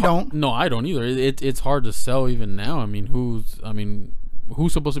really. I don't. No, I don't either. It's hard to sell even now. I mean,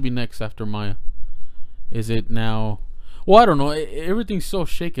 who's supposed to be next after Maia? Is it now? Well, I don't know. Everything's so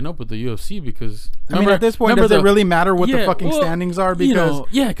shaken up with the UFC because I mean, at this point, does it really matter what the fucking standings are? Because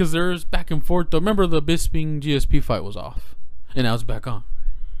because there's back and forth. Though, remember the Bisping GSP fight was off, and now it's back on.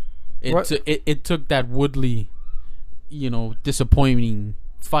 It took that Woodley, disappointing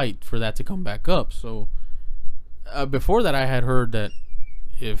fight for that to come back up. So before that, I had heard that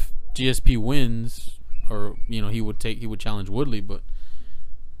if GSP wins, or he would challenge Woodley, but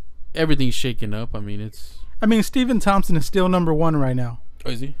everything's shaken up. I mean, Stephen Thompson is still number one right now. Oh,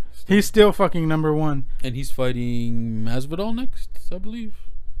 is he? He's still fucking number one. And he's fighting Masvidal next, I believe.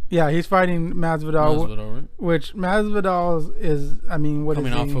 Yeah, he's fighting Masvidal, right? Which Masvidal is, I mean, what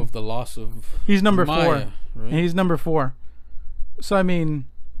coming is he? off of the loss of He's number Maia, 4. Right? He's number 4. So, I mean,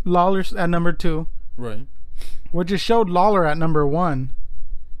 Lawler's at number 2. Right. Which just showed Lawler at number 1.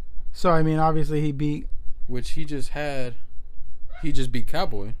 So, I mean, obviously he beat... Which he just beat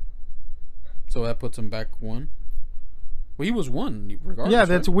Cowboy. So that puts him back 1. Well, he was 1 regardless. Yeah,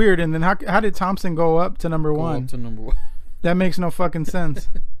 that's weird. And then how did Thompson go up to number 1? Up to number 1. That makes no fucking sense.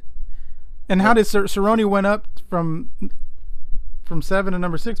 And how did Cerrone went up from 7 to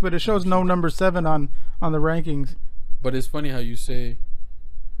number 6, but it shows no number 7 on the rankings. But it's funny how you say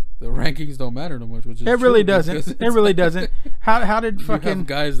the rankings don't matter no much, which is it really doesn't. It really doesn't. How did fucking you have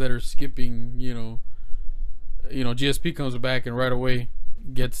guys that are skipping? GSP comes back and right away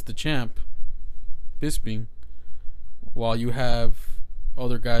gets the champ, Bisping, while you have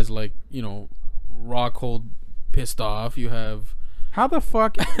other guys like Rockhold pissed off. You have how the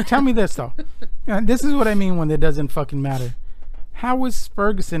fuck? Tell me this though. This is what I mean when it doesn't fucking matter. How was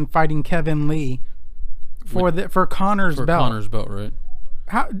Ferguson fighting Kevin Lee for Conor's belt? For Conor's belt, right?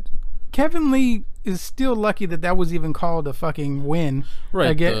 How Kevin Lee is still lucky that was even called a fucking win.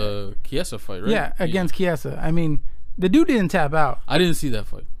 Right, the Chiesa fight, right? Yeah, against Chiesa. I mean, the dude didn't tap out. I didn't see that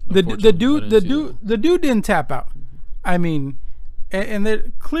fight. The dude didn't tap out. I mean, and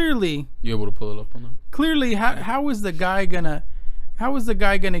they're clearly you able to pull it up on them? Clearly, how is the guy gonna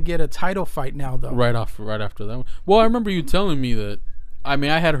get a title fight now though? Right after that one. Well, I remember you telling me that. I mean,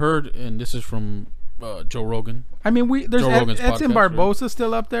 I had heard, and this is from Joe Rogan. I mean, there's Edson Barbosa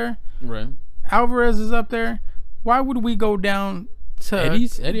still up there. Right. Alvarez is up there. Why would we go down to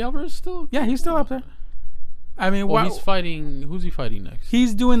Eddie Alvarez still? Yeah, he's still up there. I mean, he's fighting. Who's he fighting next?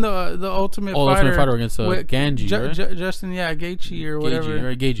 He's doing the Ultimate Fighter. Ultimate Fighter against Ganji, right? Justin, Gaethje or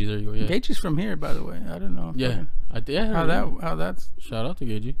whatever. Gaethje, there you go. Yeah. Gaethje's from here, by the way. I don't know. Yeah, how that's. Shout out to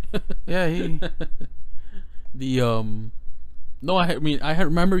Gaethje. Yeah, he. No, I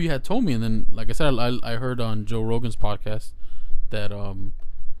remember you had told me, and then like I said, I heard on Joe Rogan's podcast that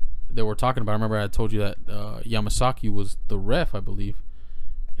they were talking about. I remember I had told you that Yamasaki was the ref, I believe.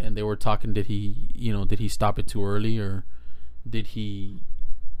 And they were talking, did he stop it too early, or did he...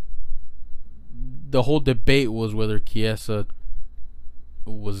 The whole debate was whether Chiesa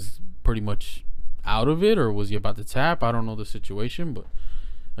was pretty much out of it, or was he about to tap? I don't know the situation, but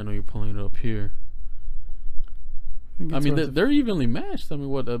I know you're pulling it up here. I mean, they're evenly matched. I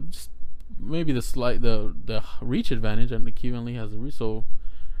mean, maybe the reach advantage, and Kevin Lee has the reach. So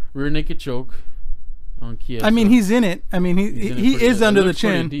rear naked choke on Chiesa. I mean, he's in it. I mean, he is under the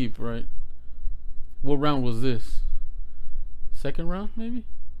chin. Deep, right? What round was this? Second round, maybe.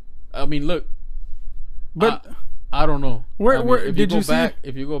 I mean, look. But I don't know. Where did you see it?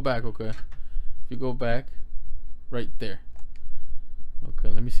 If you go back, okay. If you go back, right there. Okay,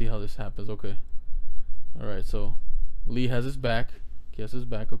 let me see how this happens. Okay. All right, so Lee has his back. Chiesa's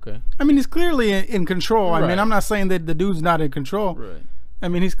back. Okay. I mean, he's clearly in control. Right. I mean, I'm not saying that the dude's not in control. Right. I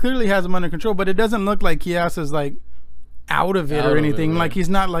mean, he's clearly has him under control, but it doesn't look like Chiesa's like out of it or anything. Right. Like he's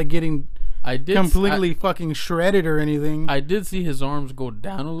not like getting completely fucking shredded or anything. I did see his arms go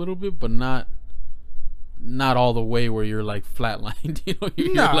down a little bit, but not all the way where you're like flatlined. You know,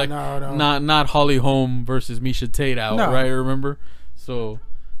 you're like no. Not Holly Holm versus Miesha Tate out, right? Remember? So,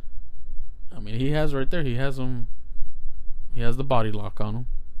 I mean, he has right there. He has him. He has the body lock on him.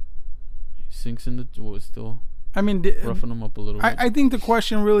 He sinks in the still. I mean, roughing him up a little bit. I think the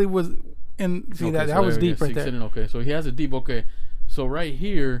question really was, and see that was deep right there. Okay, so he has it deep. Okay, so right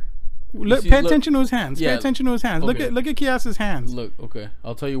here. Pay attention to his hands. Yeah, pay attention to his hands. Okay. Look at Chiesa's hands. Look, okay.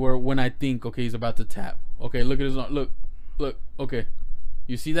 I'll tell you when I think he's about to tap. Okay, look at his arm. Look. Okay,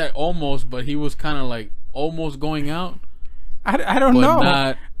 you see that almost, but he was kind of like almost going out. I don't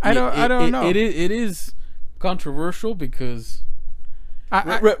know. I don't know. It is controversial because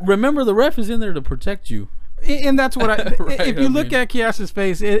remember the ref is in there to protect you. And that's what right, if you look at Chiesa's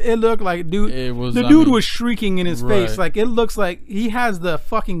face, it looked like dude was shrieking in his face. Like it looks like he has the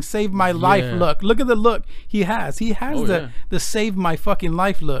fucking save my life look. Look at the look he has. He has the save my fucking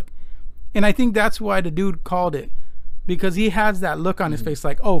life look. And I think that's why the dude called it. Because he has that look on his face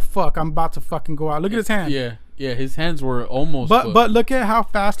like, oh fuck, I'm about to fucking go out. Look at his hand. Yeah, his hands were almost But look at how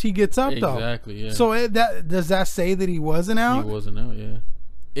fast he gets up though. Exactly, yeah. So does that say that he wasn't out? He wasn't out, yeah.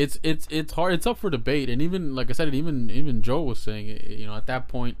 It's hard. It's up for debate, and even like I said, even Joe was saying it. You know, at that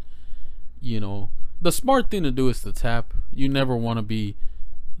point, you know, the smart thing to do is to tap. You never want to be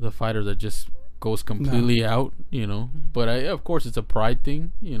the fighter that just goes completely out. You know, but of course, it's a pride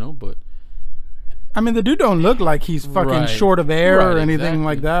thing. You know, but I mean, the dude don't look like he's fucking short of air or anything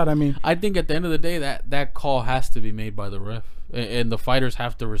like that. I mean, I think at the end of the day, that call has to be made by the ref. And the fighters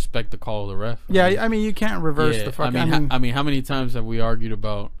have to respect the call of the ref. I mean, you can't reverse the fucking. I mean, how many times have we argued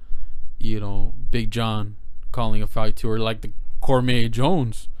about, you know, Big John calling a fight to her like the Cormier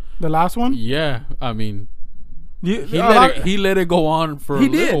Jones? The last one? Yeah, I mean, he let it go on for a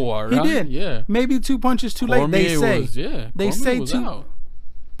little while. Right? He did. Yeah, maybe 2 punches too late. They say. They say two. Out.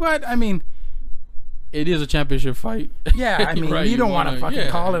 But I mean, it is a championship fight. Yeah, I mean, you don't want to fucking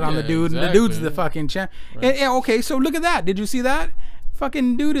call it on the dude. Exactly. The dude's the fucking champ. Right. And, okay, so look at that. Did you see that?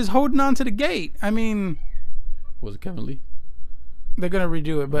 Fucking dude is holding on to the gate. I mean, was it Kevin Lee? They're gonna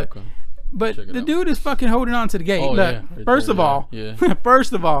redo it, but the dude is fucking holding on to the gate. Look, first of all,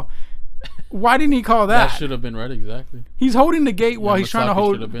 why didn't he call that? That should have been right, exactly. He's holding the gate while he's trying to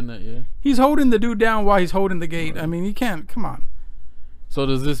hold. Should have been that, He's holding the dude down while he's holding the gate. Right. I mean, he can't. Come on. So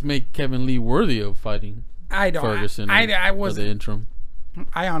does this make Kevin Lee worthy of fighting Ferguson? I wasn't. The interim.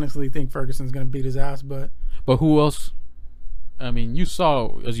 I honestly think Ferguson's going to beat his ass, but who else? I mean, you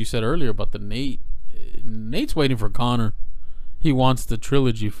saw, as you said earlier, about the Nate. Nate's waiting for Conor. He wants the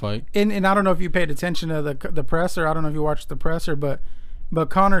trilogy fight. And I don't know if you paid attention to the presser. I don't know if you watched the presser, but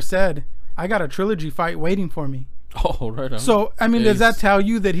Conor said, "I got a trilogy fight waiting for me." Oh, right on. So I mean, does that tell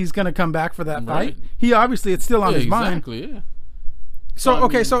you that he's going to come back for that fight? He obviously, it's still on his mind. Exactly. Yeah. So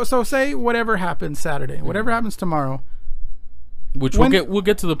okay, so say whatever happens Saturday, whatever happens tomorrow, which we'll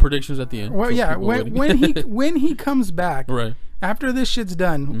get to the predictions at the end. Well, yeah, when he comes back, right after this shit's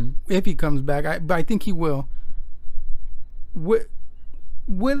done, if he comes back, I think he will.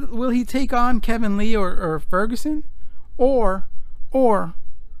 Will he take on Kevin Lee or Ferguson, or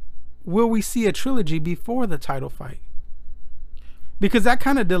will we see a trilogy before the title fight? Because that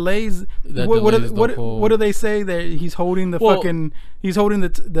kind of delays. What do they say? That he's holding the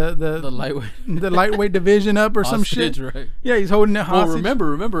the lightweight division up or some shit. Right? Yeah, he's holding it hostage. Well,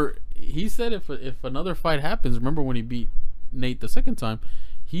 remember, he said if another fight happens, remember when he beat Nate the second time,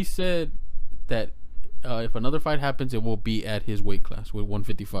 he said that if another fight happens, it will be at his weight class with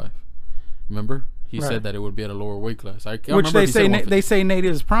 155. Remember? He said that it would be at a lower weight class. Which they say Nate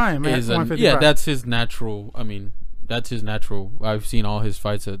is prime at 155. Yeah, that's his natural. I mean. That's his natural. I've seen all his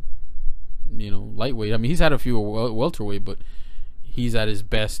fights at, lightweight. I mean, he's had a few welterweight, but he's at his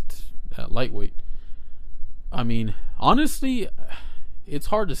best at lightweight. I mean, honestly, it's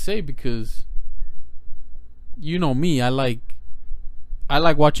hard to say because, you know me, I like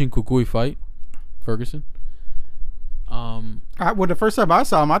watching Kukui fight Ferguson. The first time I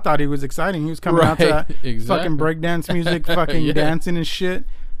saw him, I thought he was exciting. He was coming out to that fucking breakdance music, fucking dancing and shit.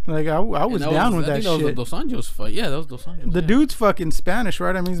 Like I was down with that shit. That was the Dos Anjos fight. Yeah, that was Dos Anjos. The dude's fucking Spanish,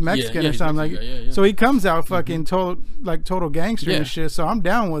 right? I mean, he's Mexican or something. Like, so he comes out fucking total gangster and shit. So I'm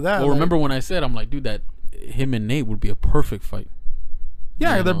down with that. Well, remember when I said, I'm like, dude, that him and Nate would be a perfect fight.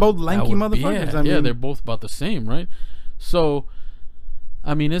 Yeah, they're both lanky motherfuckers. Yeah, they're both about the same, right? So,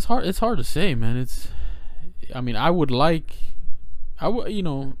 I mean, it's hard to say, man. It's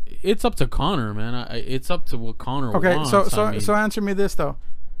up to Conor, man. It's up to what Conor wants. Okay, so answer me this though.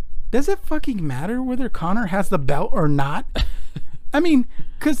 Does it fucking matter whether Conor has the belt or not? I mean,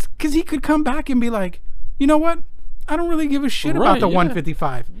 cause he could come back and be like, you know what? I don't really give a shit about the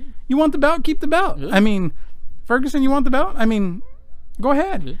 155. You want the belt? Keep the belt. Yeah. I mean, Ferguson, you want the belt? I mean, go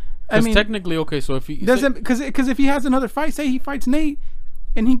ahead. Yeah. I mean, technically, okay. So if he doesn't, because if he has another fight, say he fights Nate,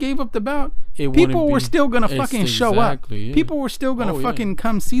 and he gave up the belt, people were still gonna fucking show up. Yeah. People were still gonna fucking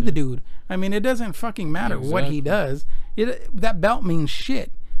come see the dude. I mean, it doesn't fucking matter what he does. That belt means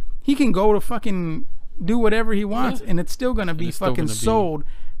shit. He can go to fucking do whatever he wants, and it's still gonna be fucking sold,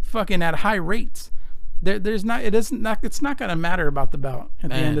 fucking at high rates. It's not gonna matter about the belt at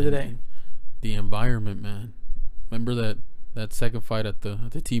the end of the day. The environment, man. Remember that second fight at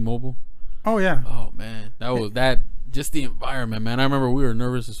the T-Mobile? Oh yeah. Oh man, just the environment, man. I remember we were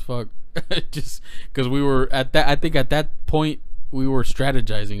nervous as fuck, just because we were at that. I think at that point we were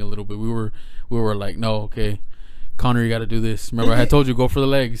strategizing a little bit. We were like, no, okay, Conor, you got to do this. Remember, I had told you go for the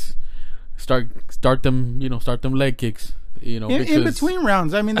legs, start them leg kicks. In between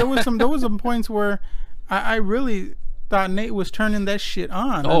rounds. I mean, there was some points where I really thought Nate was turning that shit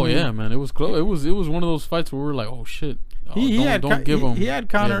on. Oh yeah, man, it was close. It was one of those fights where we were like, oh shit. He had Conor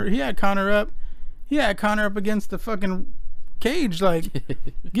up. He had Conor up against the fucking cage, like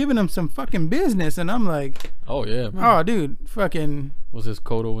giving him some fucking business, and I'm like, oh yeah, man. Oh dude, fucking was this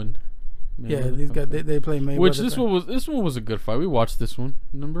Cotto and Mayweather? Yeah, they play Mayweather. Which this one was a good fight. We watched this one.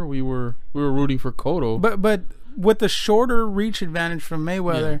 Remember, we were rooting for Cotto, but with the shorter reach advantage from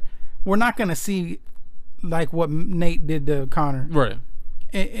Mayweather, we're not gonna see like what Nate did to Conor, right?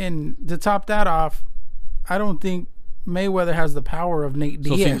 And to top that off, I don't think Mayweather has the power of Nate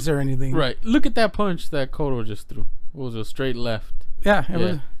Diaz or anything. Right. Look at that punch that Cotto just threw. It was a straight left. Yeah. It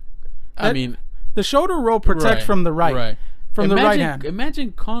was. I mean, the shoulder roll protects from the right. Right. From the right hand.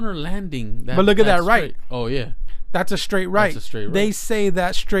 Imagine Conor landing that. But look at that right. Oh, yeah. That's a straight right. That's a straight right. They say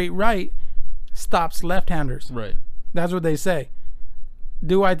that straight right stops left-handers. Right. That's what they say.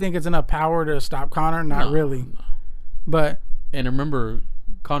 Do I think it's enough power to stop Conor? Not really. No. But. And remember,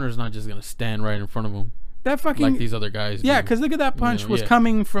 Conor's not just going to stand right in front of him. That fucking like these other guys. Yeah, because look at that punch was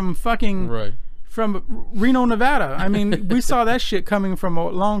coming from fucking from Reno, Nevada. I mean, we saw that shit coming from a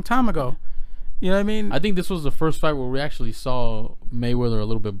long time ago. You know what I mean? I think this was the first fight where we actually saw Mayweather a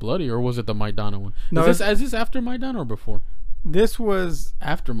little bit bloody, or was it the Maidana one? No, is this after Maidana or before? This was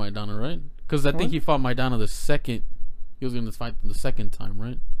after Maidana, right? Because I think he fought Maidana the second. He was going to fight the second time,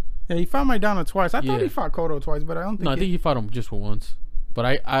 right? Yeah, he fought Maidana twice. I thought he fought Cotto twice, but I don't think. No, I think he fought him just once.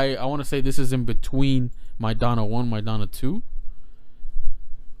 But I want to say this is in between Maidana 1, Maidana 2.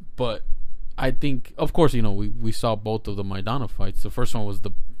 But I think, of course, we saw both of the Maidana fights. The first one was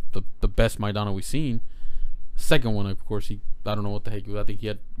the best Maidana we've seen. Second one, of course, I don't know what the heck. I think he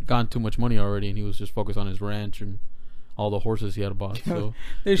had gotten too much money already, and he was just focused on his ranch and all the horses he had bought. So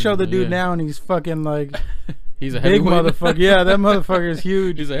they show the dude now, and he's fucking like he's a big motherfucker. Yeah, that motherfucker is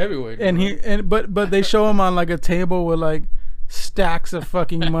huge. He's a heavyweight. And but they show him on like a table with like stacks of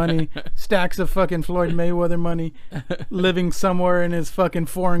fucking money, stacks of fucking Floyd Mayweather money, living somewhere in his fucking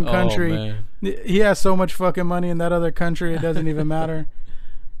foreign country. Oh, man. He has so much fucking money in that other country, it doesn't even matter.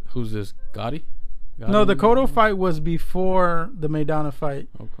 Who's this? Gotti? No, the Cotto fight was before the Maidana fight.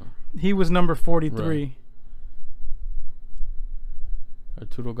 Okay. He was number 43. Right.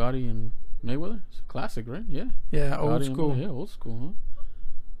 Arturo Gotti and Mayweather? It's a classic, right? Yeah. Yeah, old school. Yeah, old school, huh?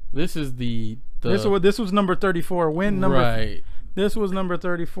 This is the this was number 34. Right. This was number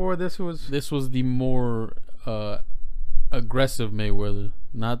 34. This was the more aggressive Mayweather.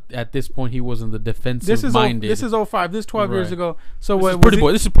 Not at this point, he wasn't the defensive minded. This is 05. This is 12 years ago. So this is Pretty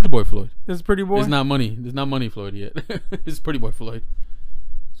Boy. This is Pretty Boy Floyd. This is Pretty Boy. It's not money. There's not money Floyd yet. It's Pretty Boy Floyd.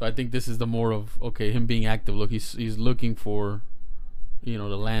 So I think this is the more of him being active. Look, he's looking for, the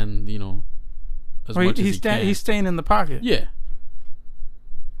land, as much as he can. He's staying in the pocket. Yeah.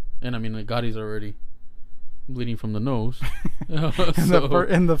 And I mean, Gotti's already bleeding from the nose in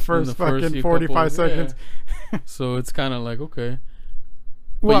the first fucking 45 seconds. Yeah. So it's kind of like, okay.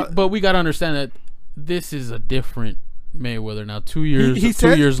 But we got to understand that this is a different Mayweather now. 2 years,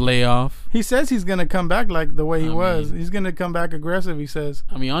 2 years layoff. He says he's going to come back like the way he was. He's going to come back aggressive, he says.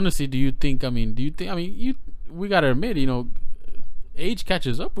 I mean, honestly, we got to admit, age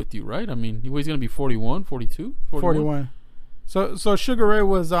catches up with you, right? I mean, he's gonna be 41, 42, 41. So Sugar Ray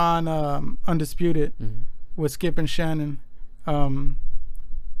was on Undisputed with Skip and Shannon,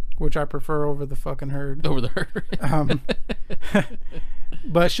 which I prefer over the fucking Herd. Over the Herd.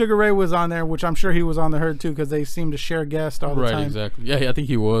 But Sugar Ray was on there, which I'm sure he was on the Herd too, because they seem to share guests all the time. Right, exactly. Yeah, I think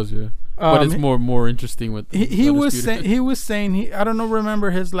he was. Yeah, but it's more interesting with. He was saying I don't know,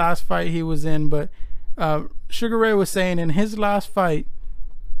 remember his last fight he was in, but Sugar Ray was saying in his last fight,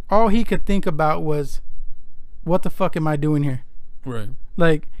 all he could think about was, what the fuck am I doing here? Right.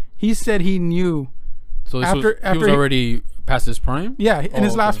 Like, he said he knew. So he was already past his prime? Yeah, in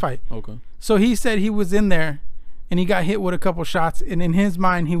his last fight. Okay. So he said he was in there and he got hit with a couple shots, and in his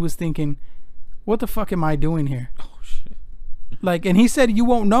mind he was thinking, what the fuck am I doing here? Oh shit. Like, and he said you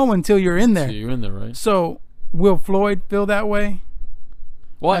won't know until you're in there. So you're in there, right? So will Floyd feel that way?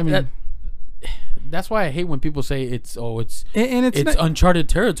 Well, I mean, that's why I hate when people say it's uncharted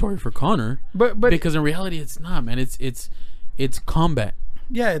territory for Conor. But because in reality it's not, man. It's combat.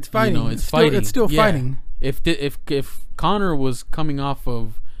 Yeah, it's fighting. You know, it's fighting. It's still fighting. If Conor was coming off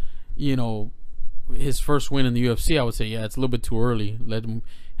of, you know, his first win in the UFC, I would say, yeah, it's a little bit too early. Let him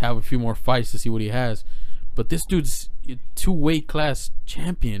have a few more fights to see what he has. But this dude's a 2-weight class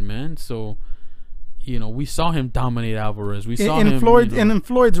champion, man. So, you know, we saw him dominate Alvarez. We saw him in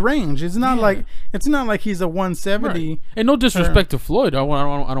Floyd's range. It's not like he's a 170. Right. And no disrespect to Floyd. I don't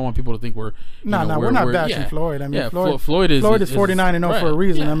want people to think we're we're not bashing Floyd. I mean, Floyd is 49-0 for a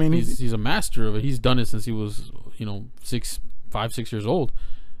reason. Yeah. I mean, he's a master of it. He's done it since he was 5, 6 years old.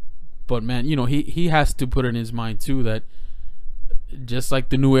 But man, you know, he has to put it in his mind too that just like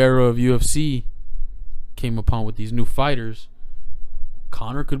the new era of UFC came upon with these new fighters,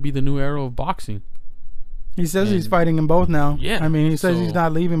 Conor could be the new era of boxing. He says he's fighting in both now. Yeah, I mean, he says he's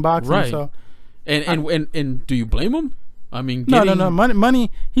not leaving boxing. Right. So, and do you blame him? I mean, no.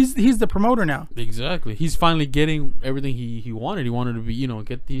 Money. He's the promoter now. Exactly. He's finally getting everything he wanted. He wanted to be, you know,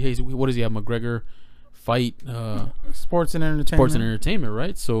 what does he have? McGregor fight. Sports and entertainment.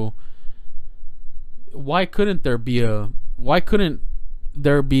 Right. So why couldn't there be a?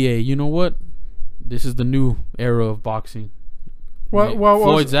 You know what? This is the new era of boxing. Well,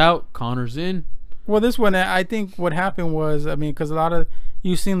 Floyd's out. Conor's in. Well, this one, I think what happened was, I mean, because a lot of,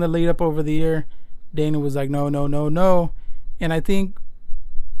 you've seen the lead up over the year, Dana was like, no. And I think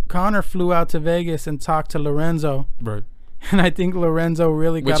Conor flew out to Vegas and talked to Lorenzo. Right. And I think Lorenzo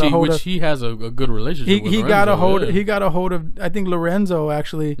really got a hold of. Which he has a good relationship with. He got a hold of, I think Lorenzo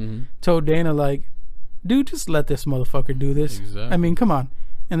actually told Dana, like, dude, just let this motherfucker do this. Exactly. I mean, come on.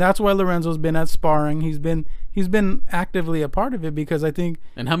 And that's why Lorenzo's been at sparring. He's been actively a part of it, because I think.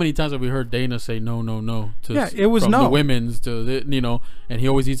 And how many times have we heard Dana say no to it was from the women's to the, you know, and he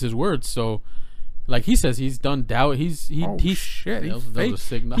always eats his words. So, like he says, he's done doubt. He shit. He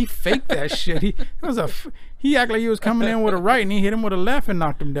faked that shit. He acted like he was coming in with a right and he hit him with a left and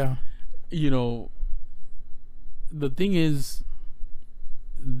knocked him down. You know, the thing is,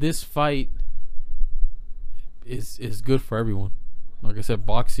 this fight is good for everyone. Like I said,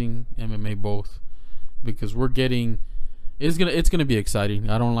 boxing, MMA, both, because it's gonna be exciting.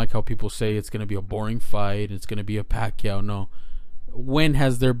 I don't like how people say it's gonna be a boring fight. It's gonna be a Pacquiao. No, when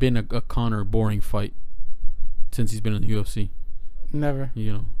has there been a Conor boring fight since he's been in the UFC? Never.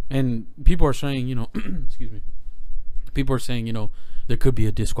 You know, and people are saying, you know, excuse me. People are saying, you know, there could be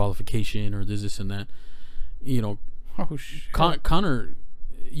a disqualification or this and that. You know, Conor.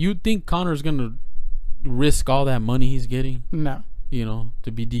 You think Conor's gonna risk all that money he's getting? No. You know,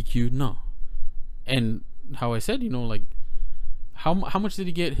 to be DQ'd? No. And how I said, you know, like, how much did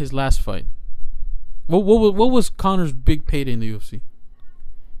he get his last fight? What was Conor's big payday in the UFC?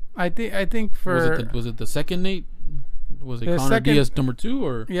 I think for was it the second Nate? Was it Conor Diaz number 2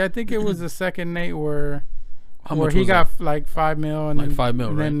 or? Yeah, I think it was the second Nate where he got like $5 million and $5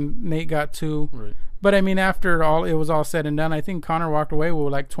 million, right? Then Nate got 2. Right. But I mean, after it was all said and done, I think Conor walked away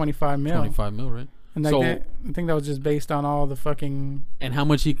with like $25 million. $25 million, right? And like I think that was just based on all the fucking. And how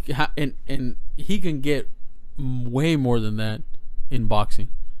much and he can get way more than that in boxing.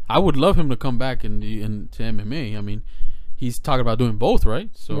 I would love him to come back into MMA. I mean, he's talking about doing both, right?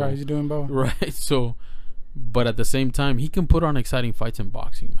 So right, he's doing both. Right. So, but at the same time, he can put on exciting fights in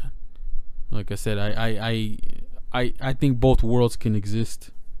boxing, man. Like I said, I think both worlds can exist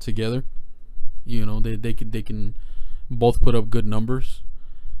together. You know, they can both put up good numbers.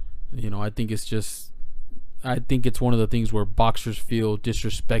 You know, I think it's one of the things where boxers feel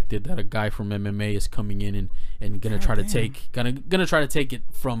disrespected that a guy from MMA is coming in and gonna try to take it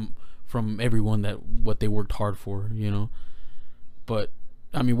from everyone what they worked hard for, you know. But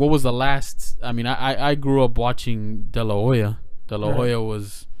I mean, what was the last? I mean, I grew up watching De La Hoya De La Hoya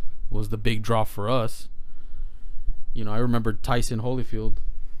was the big draw for us. You know, I remember Tyson Holyfield.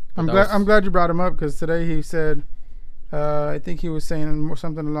 I'm glad you brought him up, because today he said, I think he was saying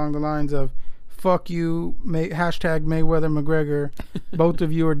something along the lines of, "Fuck you, hashtag Mayweather McGregor. Both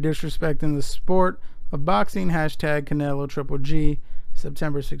of you are disrespecting the sport of boxing. Hashtag Canelo Triple G.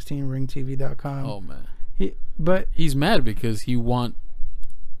 September 16, ringtv.com." Oh man, he's mad because he wanted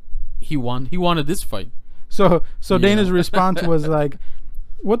this fight. So Dana's response was like,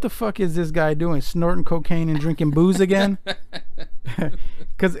 "What the fuck is this guy doing? Snorting cocaine and drinking booze again?"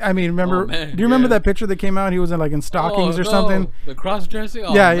 Because I mean, remember? Do you remember that picture that came out? He was in stockings or something. The cross dressing.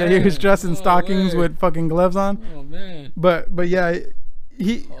 Oh, yeah, he was dressed in stockings with fucking gloves on. Oh man. But yeah,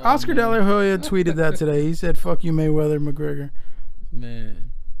 Oscar De La Hoya tweeted that today. He said, "Fuck you, Mayweather McGregor."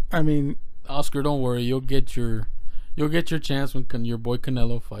 Man, I mean, Oscar, don't worry. You'll get your chance when your boy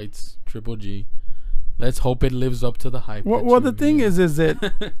Canelo fights Triple G. Let's hope it lives up to the hype. Well, the thing is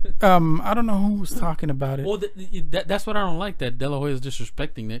that I don't know who was talking about it. Well, that's what I don't like, that De La Hoya is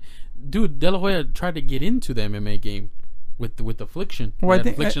disrespecting that. Dude, De La Hoya tried to get into the MMA game with Affliction. Well,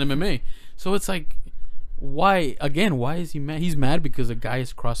 Affliction MMA. So it's like, why is he mad? He's mad because a guy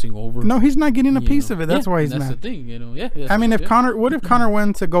is crossing over. No, he's not getting a piece of it. That's why he's mad. That's the thing, you know. Yeah. I mean, what if Connor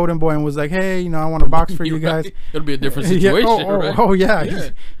went to Golden Boy and was like, "Hey, you know, I want to box for you guys." It'll be a different situation. Yeah.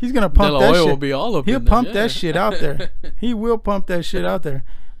 He's gonna pump that shit. Will be all up. He'll pump that shit out there. He will pump that shit out there.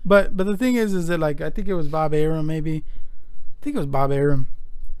 But the thing is that, like, I think it was Bob Arum, maybe. I think it was Bob Arum.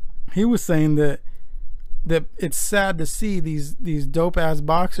 He was saying that it's sad to see these dope ass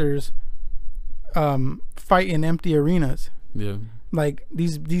boxers fight in empty arenas. Yeah. Like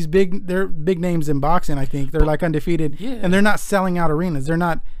they're big names in boxing. I think they're like undefeated, and they're not selling out arenas. They're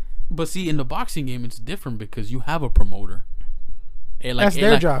not. But see, in the boxing game, it's different because you have a promoter. That's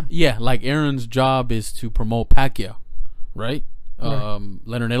their job. Yeah, like Aaron's job is to promote Pacquiao, right?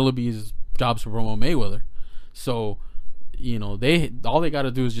 Leonard Ellaby's job is to promote Mayweather. So, you know, all they got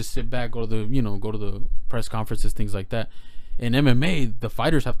to do is just sit back, go to the press conferences, things like that. In MMA, the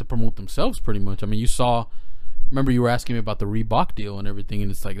fighters have to promote themselves pretty much. I mean, remember you were asking me about the Reebok deal and everything, and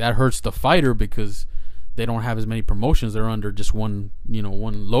it's like that hurts the fighter because they don't have as many promotions. They're under just one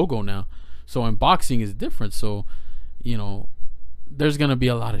logo now. So in boxing is different. So, you know, there's gonna be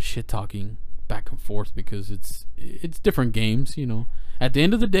a lot of shit talking back and forth because it's different games, you know. At the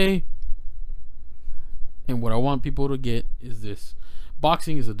end of the day, and what I want people to get is this: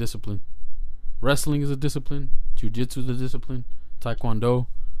 boxing is a discipline, wrestling is a discipline, jiu-jitsu is a discipline, taekwondo,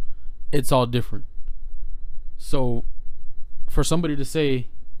 it's all different. So for somebody to say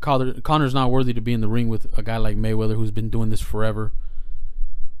Connor's not worthy to be in the ring with a guy like Mayweather who's been doing this forever,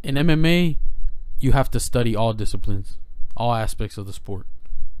 in MMA you have to study all disciplines, all aspects of the sport.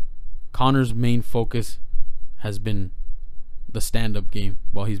 Connor's main focus has been the stand-up game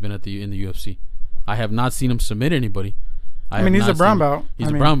while he's been in the UFC. I have not seen him submit anybody. I mean, he's a brown belt. He's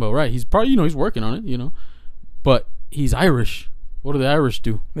a brown belt, right? He's probably, he's working on it, but he's Irish. What do the Irish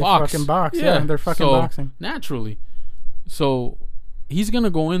do? They fucking box. Yeah, they're fucking boxing naturally. So he's gonna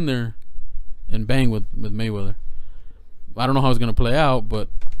go in there and bang with Mayweather. I don't know how it's gonna play out, but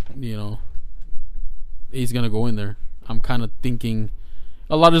he's gonna go in there. I'm kind of thinking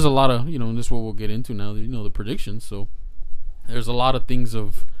there's a lot of, and this is what we'll get into now, the predictions. So there's a lot of things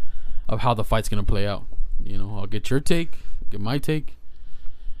of how the fight's gonna play out. I'll get your take, get my take,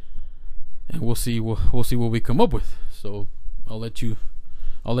 and we'll see what we come up with. So I'll let you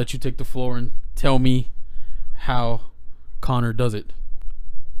take the floor and tell me how Connor does it.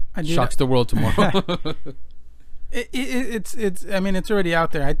 Shocks the world tomorrow. It's I mean, it's already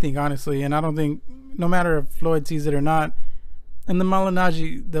out there, I think, honestly, and I don't think, no matter if Floyd sees it or not, and the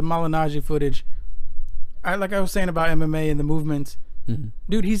Malignaggi footage, like I was saying about MMA and the movements, mm-hmm.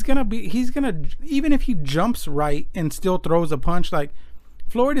 Dude, he's gonna even if he jumps right and still throws a punch, like,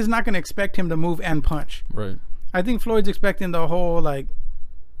 Floyd is not gonna expect him to move and punch. Right. I think Floyd's expecting the whole, like,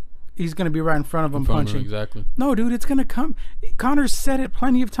 he's going to be right in front of him punching. Exactly. No, dude, it's going to come. Connor's said it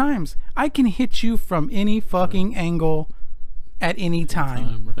plenty of times. I can hit you from any fucking angle at any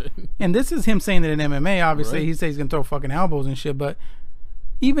time. Right. And this is him saying that in MMA, obviously. Right. He says he's going to throw fucking elbows and shit. But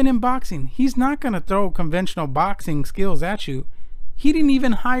even in boxing, he's not going to throw conventional boxing skills at you. He didn't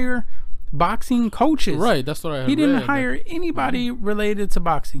even hire boxing coaches. Right, that's what I heard. He didn't hire anybody related to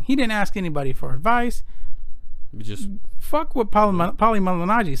boxing. He didn't ask anybody for advice. Just fuck what Paulie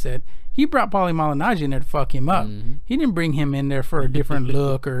Malignaggi said. He brought Paulie Malignaggi in there to fuck him up. Mm-hmm. He didn't bring him in there for a different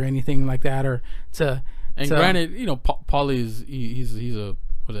look or anything like that, or to. And granted, Paulie is he's a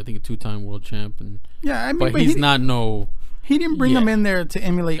I think a 2-time world champ, and yeah, I mean, but he's not no He didn't bring him in there to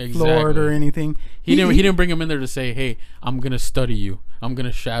emulate Floyd or anything. He didn't bring him in there to say, "Hey, I'm gonna study you. I'm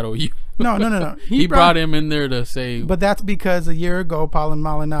gonna shadow you." No. He brought him in there to say. But that's because a year ago, Paul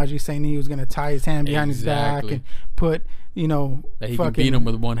Malignaggi saying he was gonna tie his hand behind his back and put, that he can beat him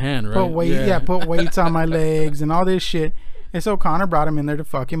with one hand, right? Put weights on my legs and all this shit. And so Conor brought him in there to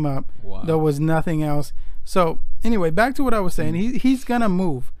fuck him up. Wow. There was nothing else. So anyway, back to what I was saying. He's gonna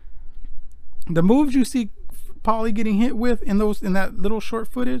move. The moves you see Paulie getting hit with in that little short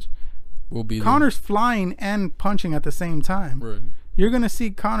footage will be Conor's flying and punching at the same time. Right. You're gonna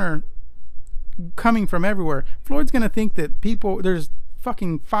see Conor coming from everywhere. Floyd's gonna think that there's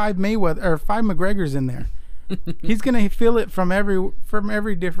fucking 5 McGregors in there. He's gonna feel it from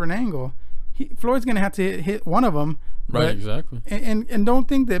every different angle. Floyd's gonna have to hit one of them. Right, exactly. And don't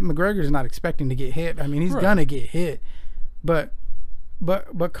think that McGregor's not expecting to get hit. I mean, he's gonna get hit, but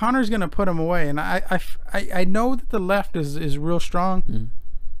Conor's gonna put him away. And I know that the left is real strong,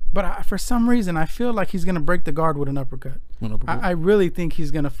 but for some reason I feel like he's gonna break the guard with an uppercut. I really think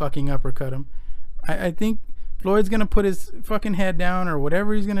he's gonna fucking uppercut him. I think Floyd's gonna put his fucking head down or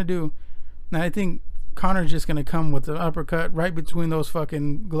whatever he's gonna do, and I think Conor's just gonna come with an uppercut right between those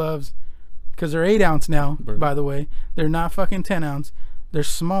fucking gloves. Because they're 8 ounce now, by the way. They're not fucking 10 ounce. They're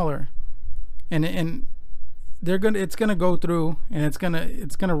smaller, and it's gonna go through, and it's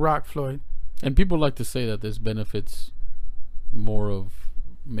gonna rock Floyd. And people like to say that this benefits more of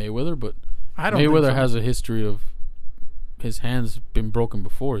Mayweather, but Mayweather has a history of his hands been broken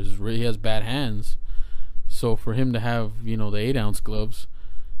before. He has bad hands, so for him to have the 8 ounce gloves,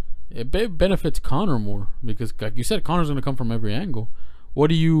 it benefits Conor more because, like you said, Conor's gonna come from every angle. What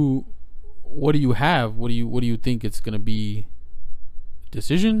do you have? What do you think it's gonna be?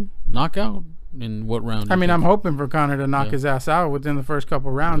 Decision, knockout, in what round? I mean, I'm hoping for Conor to knock his ass out within the first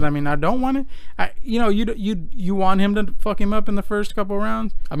couple rounds. I mean, I don't want it. You want him to fuck him up in the first couple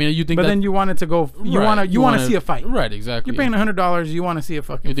rounds. I mean, you think, but then you want it to go. You want to see a fight, right? Exactly. You're paying $100. You want to see a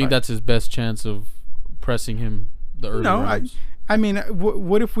fucking. You think fight. That's his best chance of pressing him the early rounds? I mean,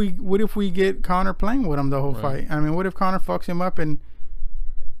 what if we get Conor playing with him the whole fight? I mean, what if Conor fucks him up and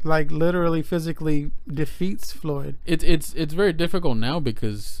like literally physically defeats Floyd? It's very difficult now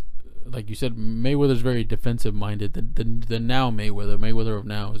because, like you said, Mayweather's very defensive minded. The now Mayweather of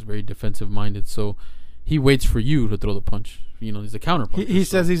now is very defensive minded. So he waits for you to throw the punch. He's a counter puncher. He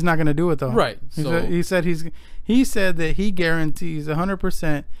says he's not going to do it though. Right. He said that he guarantees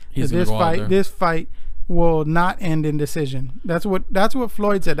 100% that this fight will not end in decision. That's what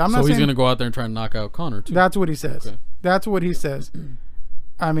Floyd said. I'm not saying he's going to go out there and try and knock out Conor too. That's what he says. Okay. That's what he says.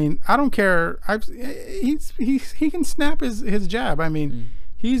 I mean, I don't care. He can snap his jab. I mean,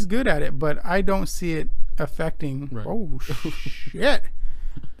 he's good at it, but I don't see it affecting. Right. Oh shit,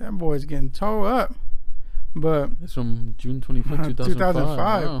 that boy's getting towed up. It's from June 25th,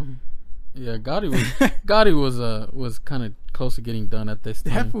 2005. Wow. Yeah, Gotti was kind of close to getting done at this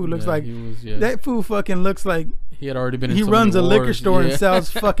time. That fool looks like that fool fucking looks like he had already been. He runs a liquor store and sells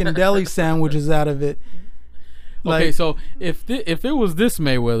fucking deli sandwiches out of it. Okay, so if it was this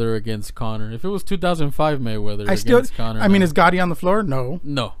Mayweather against Conor, if it was 2005 Mayweather against Conor, I mean, is Gotti on the floor? No.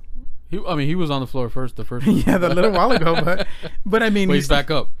 He was on the floor first. The first yeah, a little while ago, but I mean, he's back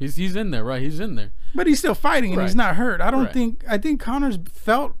up. He's in there, right? He's in there, but he's still fighting and he's not hurt. I think Conor's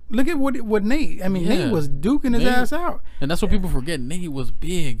felt. Look at what Nate. I mean, Nate was duking his ass out, and that's what people forget. Nate was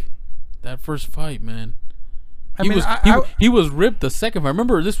big that first fight, man. He was ripped the second fight.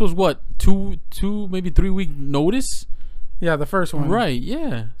 Remember, this was what, 2 maybe 3 week notice. Yeah, the first one. Right.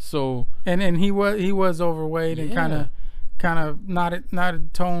 Yeah. So and he was overweight and kind of not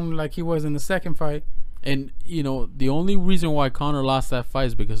toned like he was in the second fight. And the only reason why Conor lost that fight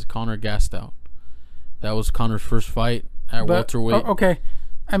is because Conor gassed out. That was Conor's first fight at welterweight. Okay.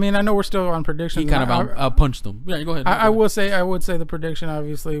 I mean, I know we're still on predictions. He kind of punched him. Yeah, go ahead. I would say the prediction,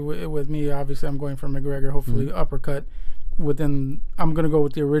 obviously, with me, obviously, I'm going for McGregor, hopefully uppercut. I'm going to go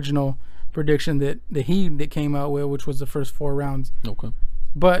with the original prediction that came out with, which was the first 4 rounds. Okay.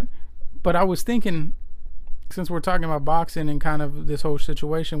 But I was thinking, since we're talking about boxing and kind of this whole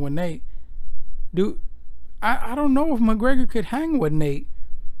situation with Nate, I don't know if McGregor could hang with Nate.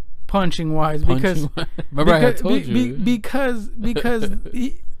 Punching wise, because I told you because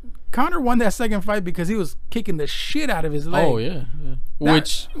Conor won that second fight because he was kicking the shit out of his leg. Oh yeah.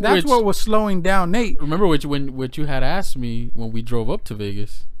 That's what was slowing down Nate. Remember what you had asked me when we drove up to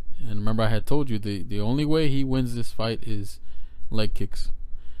Vegas, and remember I had told you the only way he wins this fight is leg kicks,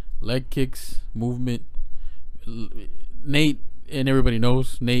 movement. Nate, and everybody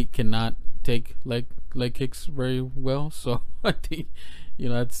knows Nate cannot take leg kicks very well, so I think You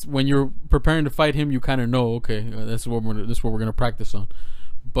know, that's when you're preparing to fight him. You kind of know, okay, this is what we're gonna practice on.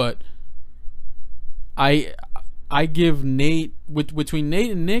 But I give Nate between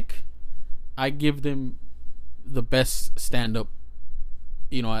Nate and Nick, I give them the best stand up.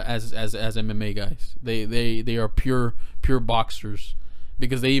 You know, as MMA guys, they are pure boxers,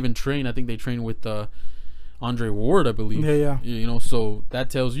 because they even train. I think they train with Andre Ward, I believe. Yeah. You know, so that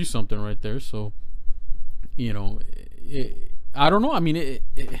tells you something right there. So, you know, I don't know. I mean,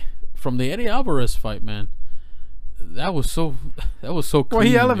 from the Eddie Alvarez fight, man, that was so clean. Well,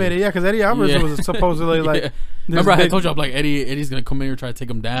 he elevated, dude. Yeah, because Eddie Alvarez was supposedly like. Yeah. Remember, I told you, I'm like, Eddie's gonna come in here and try to take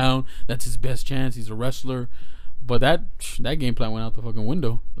him down. That's his best chance. He's a wrestler. But that game plan went out the fucking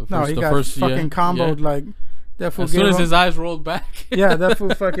window. He got fucking comboed like that fool. As soon as his eyes rolled back. Yeah, that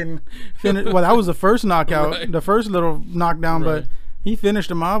fool fucking finished. Well, that was the first knockout, right. The first little knockdown, right. But he finished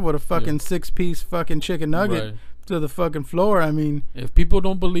him off with a fucking 6-piece fucking chicken nugget to the fucking floor. I mean, if people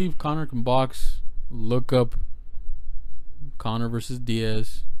don't believe Conor can box, look up Conor versus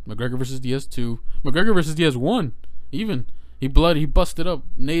Diaz, McGregor versus Diaz 2, McGregor versus Diaz 1, even. He busted up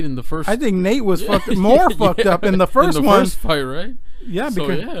Nate in the first. I think Nate was fucked up in the first one. First fight, right? Yeah,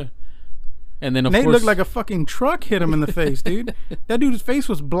 because and then of Nate looked like a fucking truck hit him in the face, dude. That dude's face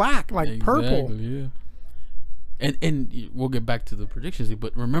was black, like purple. Yeah. And we'll get back to the predictions,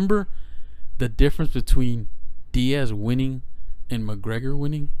 but remember the difference between Diaz winning and McGregor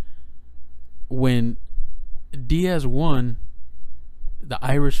winning? When Diaz won, the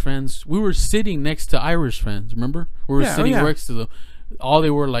Irish fans, we were sitting next to Irish fans, remember? We were sitting next to all they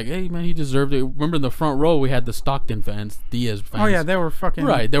were like, hey man, he deserved it. Remember in the front row we had the Stockton fans, Diaz fans. Oh yeah, they were fucking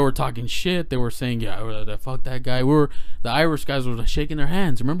they were talking shit. They were saying, yeah, fuck that guy. The Irish guys were shaking their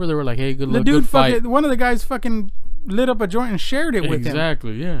hands. Remember, they were like, hey, good luck, good fight. One of the guys fucking lit up a joint and shared it with him.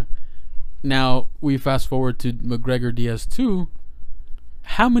 Exactly, yeah. Now we fast forward to McGregor Diaz 2.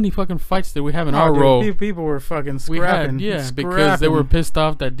 How many fucking fights did we have in our row? People were fucking scrapping. Because they were pissed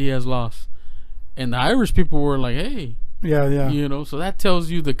off that Diaz lost. And the Irish people were like, hey. Yeah. You know, so that tells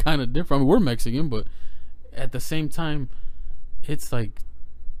you the kind of difference. I mean, we're Mexican, but at the same time, it's like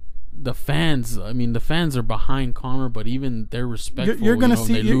the fans are behind Conor, but even they're respectful. You're going to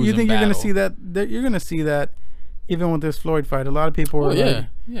see, you think you're going to see that? You're going to see that even with this Floyd fight. A lot of people are like,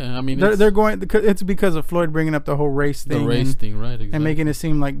 yeah. I mean, they're going. It's because of Floyd bringing up the whole race thing. The race thing, right? Exactly. And making it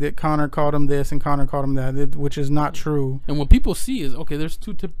seem like that Conor called him this and Conor called him that, which is not true. And what people see is, okay, there's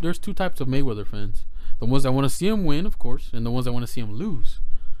two types of Mayweather fans. The ones that want to see him win, of course, and the ones that want to see him lose.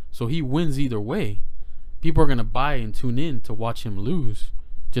 So he wins either way. People are gonna buy and tune in to watch him lose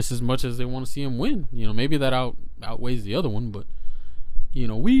just as much as they want to see him win. You know, maybe that outweighs the other one, but you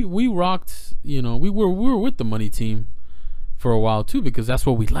know, we rocked. You know, we were with the money team for a while too, because that's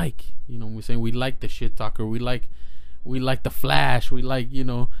what we like. You know, we're saying we like the shit talker. We like the flash. We like, you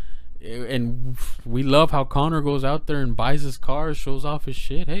know, and we love how Conor goes out there and buys his cars, shows off his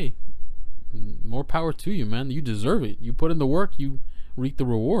shit. Hey, more power to you, man. You deserve it. You put in the work, you reap the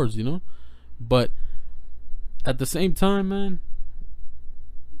rewards, you know. But at the same time, man,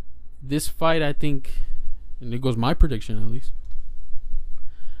 this fight, I think, and it goes my prediction at least,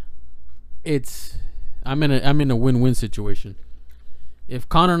 I'm in a win-win situation. If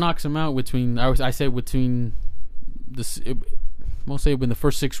Conor knocks him out between most say in the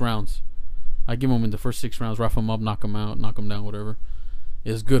first 6 rounds, I give him in the first 6 rounds, rough him up, knock him out, knock him down, whatever.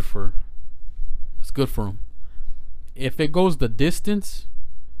 It's good for him. If it goes the distance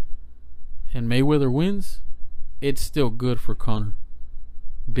and Mayweather wins, it's still good for Conor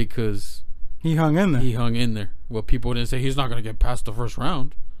because he hung in there. Well, people didn't say he's not going to get past the first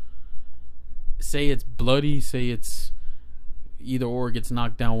round. Say it's bloody, say it's either or, gets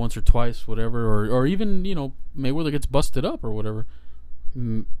knocked down once or twice, whatever, or even, you know, Mayweather gets busted up or whatever.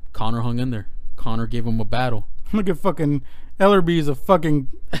 Conor hung in there. Conor gave him a battle. Look at fucking Ellerby's a fucking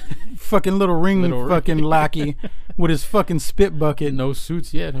little ring fucking lackey with his fucking spit bucket. No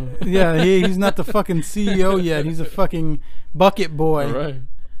suits yet, huh? Yeah, he's not the fucking CEO yet. He's a fucking bucket boy. All right.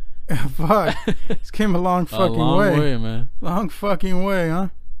 Fuck. He's came a long fucking way, man. Long fucking way, huh?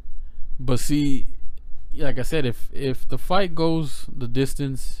 But see, like I said, if the fight goes the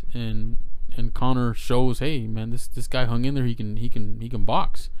distance and Conor shows, hey man, this guy hung in there, he can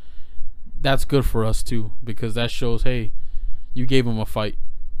box. That's good for us too, because that shows, hey, you gave him a fight.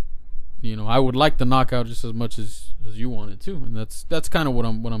 You know, I would like the knockout just as much as you wanted to, and that's kind of what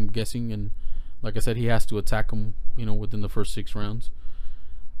I'm guessing. And like I said, he has to attack him, you know, within the first 6 rounds.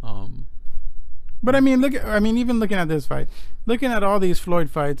 But I mean, even looking at this fight, looking at all these Floyd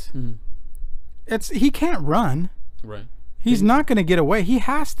fights, he can't run. Right. He's not going to get away. He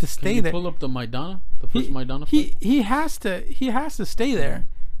has to stay there. Pull up the Maidana. The first Maidana fight? He has to stay there.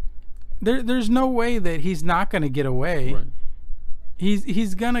 There's no way that he's not gonna get away. Right.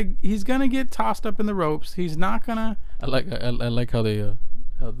 He's gonna get tossed up in the ropes. He's not gonna. I like how they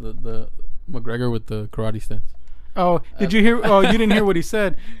how the McGregor with the karate stance. Oh, did you hear? Oh, you didn't hear what he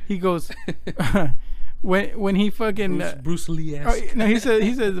said. He goes when he fucking Bruce Lee ass. Oh, no, he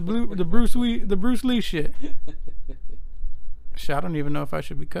said the Bruce Lee shit. Shit, I don't even know if I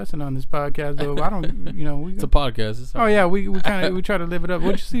should be cussing on this podcast, but I don't. It's a podcast. It's we try to live it up.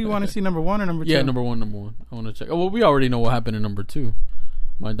 What you want to see number 1 or number 2? Yeah, number one. I want to check. Oh, well, we already know what happened in number 2.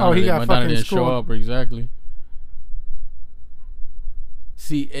 Maidana didn't show up exactly.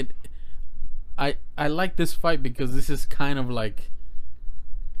 See, I like this fight because this is kind of like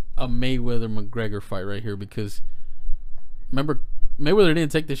a Mayweather McGregor fight right here, because remember Mayweather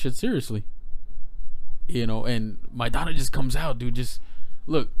didn't take this shit seriously, and Maidana just comes out, dude. Just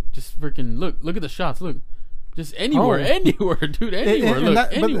freaking look at the shots, look, just anywhere, dude, anywhere,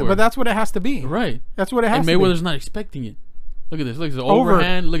 anywhere. But that's what it has to be, right? That's what it has. And to Mayweather's be. Not expecting it. Look at this, look at the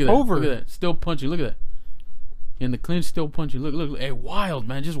overhand, look at that, look at that, still punching, look at that. And the clinch still punching. Look. Hey, wild,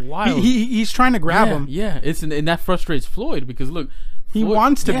 man. Just wild. He's trying to grab him. Yeah. And that frustrates Floyd because, look. He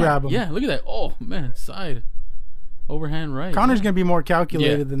wants to grab him. Yeah, look at that. Oh, man. Side. Overhand right. Connor's going to be more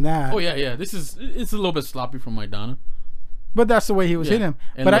calculated than that. Oh, yeah. It's a little bit sloppy from Maidana. But that's the way he was hitting him.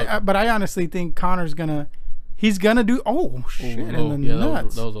 But I honestly think Connor's going to. He's going to do. Oh, shit. And the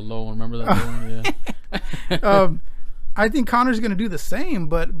nuts. That was a low one. Remember that one? Yeah. I think Connor's going to do the same,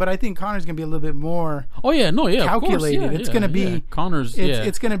 but I think Connor's going to be a little bit more. Oh yeah, no, yeah, calculated. Of course. It's going to be Connor's.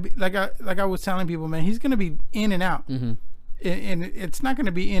 It's going to be like I was telling people, man. He's going to be in and out, and it's not going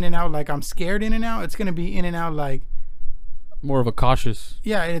to be in and out like I'm scared in and out. It's going to be in and out like more of a cautious.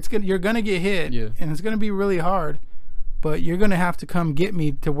 Yeah, you're going to get hit, and it's going to be really hard, but you're going to have to come get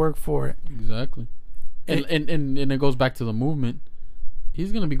me to work for it. Exactly, and it goes back to the movement.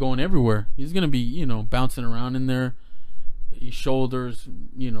 He's going to be going everywhere. He's going to be bouncing around in there. Shoulders,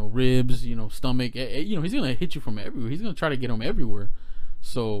 ribs, stomach. He's gonna hit you from everywhere. He's gonna try to get him everywhere.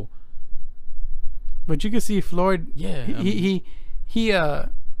 So, but you can see Floyd. Yeah, he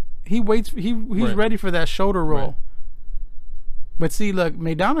waits. He's ready for that shoulder roll. Right. But see, look,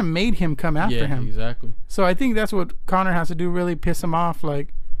 Maidana made him come after him. Exactly. So I think that's what Conor has to do. Really piss him off.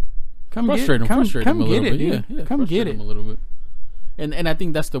 Like, frustrate him a little bit. Dude. Come get it a little bit. And I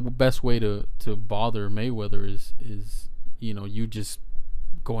think that's the best way to bother Mayweather is. You just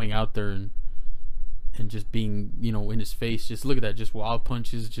going out there and just being, in his face. Just look at that, just wild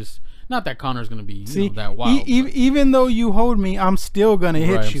punches. Just not that Conor's gonna be that wild. Even though you hold me, I'm still gonna hit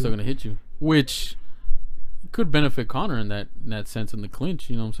you. I'm still gonna hit you, which could benefit Conor in that sense in the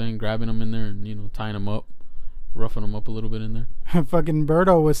clinch. You know what I'm saying? Grabbing him in there and tying him up, roughing him up a little bit in there. Fucking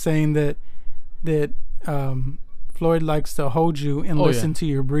Berto was saying that Floyd likes to hold you and listen to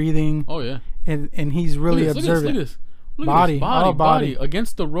your breathing. Oh yeah, and he's really observant. Look at this. All body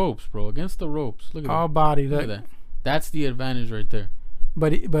against the ropes, bro. Against the ropes. Look at all that. Body. Look at that. That's the advantage right there.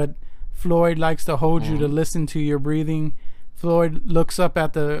 But Floyd likes to hold you to listen to your breathing. Floyd looks up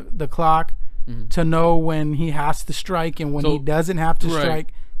at the clock to know when he has to strike and when he doesn't have to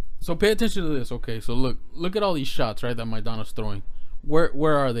strike. So pay attention to this. Okay, so look at all these shots, right, that Maidana's throwing.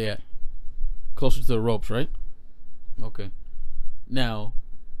 Where are they at? Closer to the ropes, right? Okay. Now,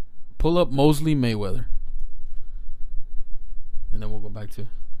 pull up Mosley Mayweather. And then we'll go back to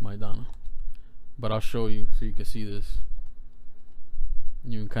Maidana. But I'll show you so you can see this.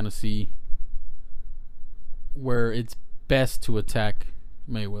 You can kind of see where it's best to attack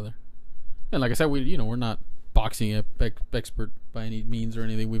Mayweather. And like I said, we're not boxing expert by any means or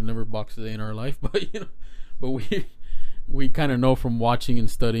anything. We've never boxed a day in our life, but we kind of know from watching and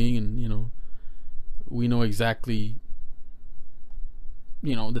studying, and we know exactly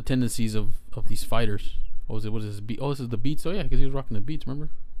the tendencies of these fighters. What is this beat? Oh, this is the beats. Oh yeah, because he was rocking the beats. Remember?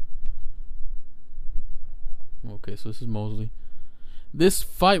 Okay, so this is Mosley. This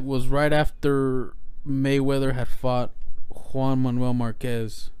fight was right after Mayweather had fought Juan Manuel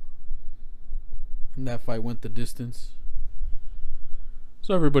Marquez, and that fight went the distance.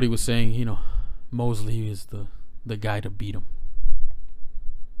 So everybody was saying, Mosley is the guy to beat him.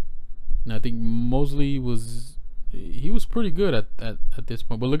 And I think Mosley was pretty good at this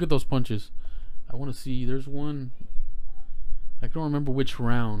point. But look at those punches. I want to see. There's one. I don't remember which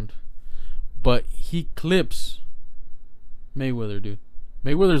round, but he clips Mayweather, dude.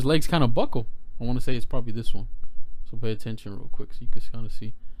 Mayweather's legs kind of buckle. I want to say it's probably this one. So pay attention real quick so you can kind of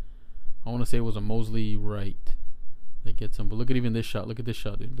see. I want to say it was a Mosley right that gets him. But look at even this shot. Look at this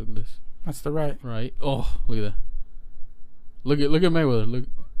shot, dude. Look at this. That's the right. Right. Oh, look at that. Look at Mayweather. Look.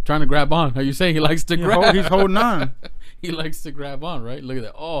 Trying to grab on. Are you saying he likes to grab? He's holding on. He likes to grab on, right? Look at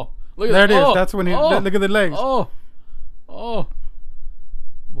that. Oh, look at that. There it is. Oh, that's when he. Look at the legs. Oh.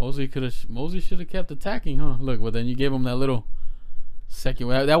 Mosley should have kept attacking, huh? Look, but then you gave him that little second.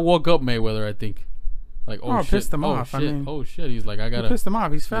 That woke up Mayweather, I think. Like, shit. Pissed him off. Shit. I mean, He's like, I gotta. Pissed him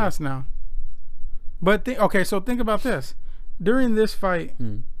off. He's fast now. But okay, so think about this. During this fight,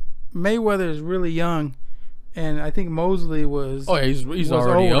 Mayweather is really young, and I think Mosley was. Oh yeah, he's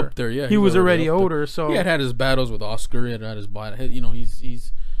already older. Up there. Yeah, he was already older. So he had his battles with Oscar. He had his battle. You know,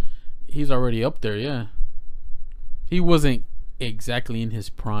 he's already up there. Yeah, he wasn't exactly in his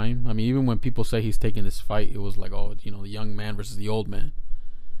prime. I mean, even when people say he's taking this fight, it was like, oh, you know, the young man versus the old man.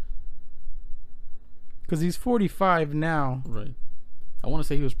 Because he's 45 now. Right. I want to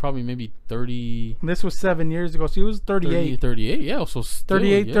say he was probably maybe 30. This was 7 years ago. So he was 38. 38, yeah. So still,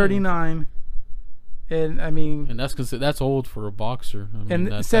 38, 39. And I mean. And that's old for a boxer. I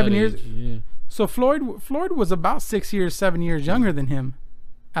mean, and 7 years. Yeah. So Floyd was about 6 years, 7 years younger than him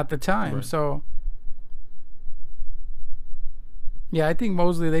at the time. Right. So. Yeah, I think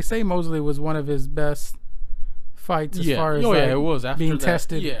they say Mosley was one of his best fights as far as it was after being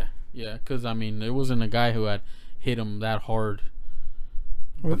tested. Yeah, because I mean, there wasn't a guy who had hit him that hard.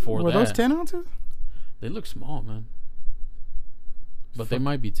 Were those 10 ounces? They look small, man. But they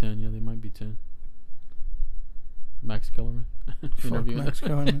might be 10. Yeah, they might be 10. Max Kellerman. Fuck Max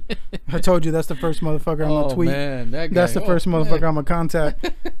Kellerman. I told you that's the first motherfucker I'm gonna tweet. Man, that guy, that's the first motherfucker I'm gonna contact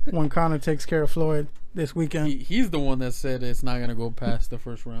when Conor takes care of Floyd this weekend. He's the one that said it's not gonna go past the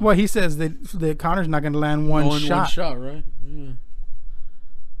first round. Well, he says that Conor's not gonna land one shot. One shot, right? Yeah.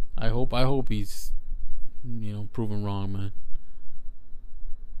 I hope he's, you know, proven wrong, man.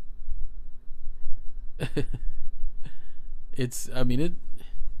 It's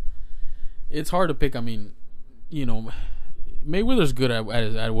hard to pick. I mean, you know, Mayweather's good at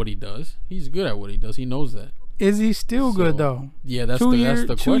what he does. He's good at what he does. He knows that. Is he still good though? Yeah, that's the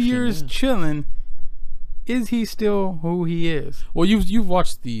question. 2 years chilling. Is he still who he is? Well, you've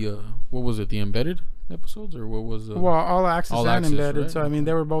watched the what was it, the Embedded episodes, or what was All Access and Embedded? Right? So I mean,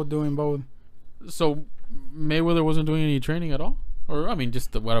 they were both doing both. So Mayweather wasn't doing any training at all, or I mean,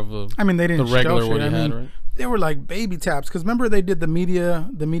 just whatever. I mean, they didn't the regular what he had, right? They were like baby taps because remember they did the media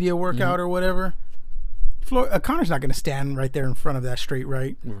workout or whatever. Conor's not going to stand right there in front of that straight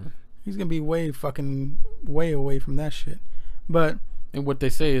right. He's going to be way away from that shit. But and what they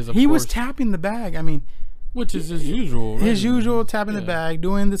say is he was tapping the bag. I mean, which is his usual. Right? His usual tapping the bag,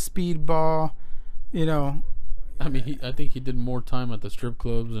 doing the speed ball. You know. I mean, I think he did more time at the strip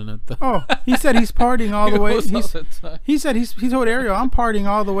clubs and at the. Oh, he said he's partying all the way. He said he told Ariel, "I'm partying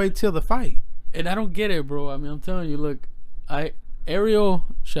all the way till the fight." And I don't get it, bro. I mean, I'm telling you, look, Ariel,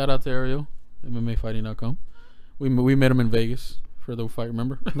 shout out to Ariel, MMAfighting.com. We met him in Vegas for the fight,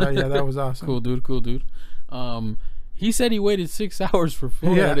 remember? Yeah, that was awesome. Cool dude. He said he waited 6 hours for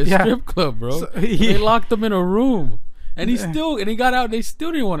Floyd at his strip club, bro. So they locked him in a room, and he got out. And they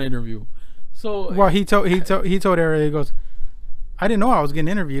still didn't want to interview. So he told Ariel, he goes, I didn't know I was getting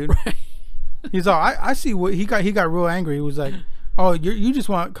interviewed. Right. He's all, I see what he got real angry. He was like, oh, you just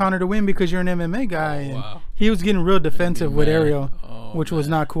want Conor to win because you're an MMA guy. And wow. He was getting real defensive with Ariel, which was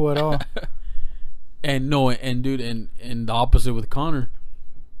not cool at all. And the opposite with Conor.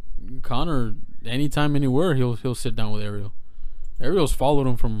 Conor, anytime, anywhere, he'll sit down with Ariel. Ariel's followed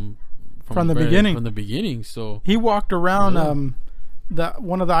him from the beginning. From the beginning, so he walked around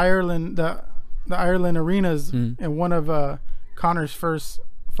one of the Ireland arenas in one of Conor's first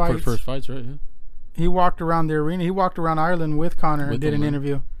fights. First fights, right? Yeah. He walked around the arena. He walked around Ireland with Conor and did an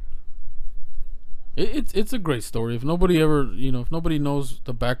interview. It's a great story. If nobody knows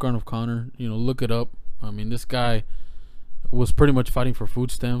the background of Conor, look it up. I mean, this guy was pretty much fighting for food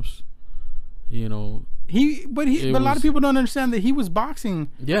stamps. But a lot of people don't understand that he was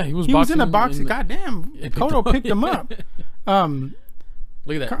boxing. Yeah, he was in a boxing. Goddamn, Cotto picked him up.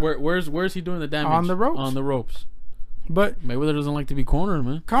 Look at that. Where's he doing the damage? On the ropes. On the ropes. But Mayweather doesn't like to be cornered,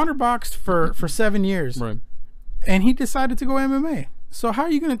 man. Conor boxed for 7 years, right? And he decided to go MMA. So how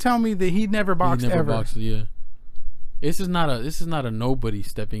are you going to tell me that he never boxed ever? Boxed, yeah. This is not a nobody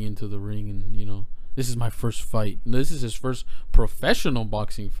stepping into the ring and this is my first fight. This is his first professional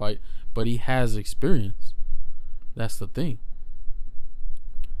boxing fight, but he has experience. That's the thing.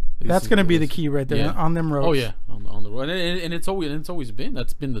 That's going to be the key right there on them ropes. Oh yeah, on the road, and it's always been.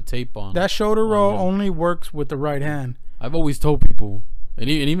 That's been the tape on that shoulder roll. Only works with the right hand. I've always told people, and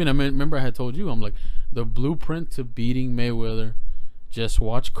even I remember I had told you, I'm like, the blueprint to beating Mayweather. Just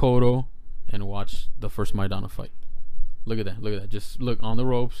watch Cotto and watch the first Maidana fight. Look at that. Just look on the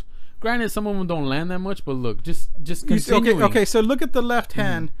ropes. Granted, some of them don't land that much, but look, just continuing. Okay. So look at the left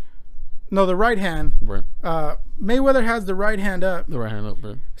hand. No, the right hand. Right. Mayweather has the right hand up. The right hand up,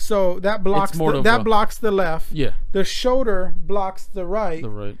 right. So that blocks blocks the left. Yeah. The shoulder blocks the right. The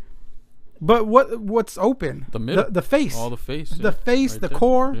right. But what's open? The middle. The face. All the face. The face, right the there.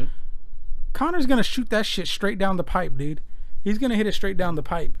 core. Yeah. Connor's gonna shoot that shit straight down the pipe, dude. He's gonna hit it straight down the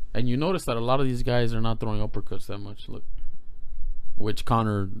pipe. And you notice that a lot of these guys are not throwing uppercuts that much. Look, which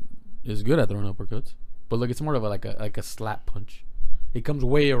Connor is good at throwing uppercuts, but look, it's more of like a slap punch. It comes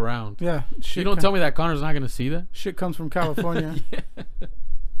way around. Yeah. You don't tell me that Connor's not gonna see that. Shit comes from California. Yeah.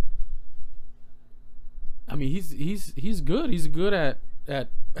 I mean, he's good. He's good at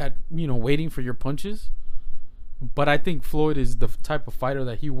waiting for your punches. But I think Floyd is the type of fighter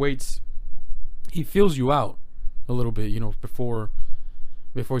that he waits. He feels you out a little bit, before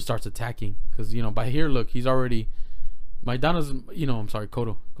he starts attacking. Because, by here, look, he's already... Maidana's, I'm sorry,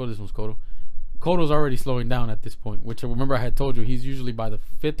 Cotto. This one's Cotto. Cotto's already slowing down at this point, which I remember I had told you, he's usually by the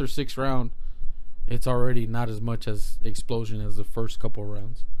 5th or 6th round, it's already not as much as explosion as the first couple of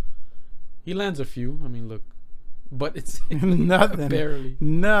rounds. He lands a few. I mean, look. But it's nothing. Barely.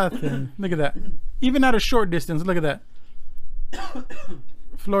 Nothing. Look at that. Even at a short distance, look at that.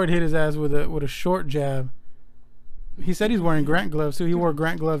 Floyd hit his ass with a short jab. He said he's wearing Grant gloves, so he wore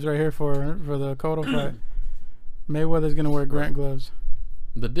Grant gloves right here for the Cotto fight. Mayweather's gonna wear Grant gloves.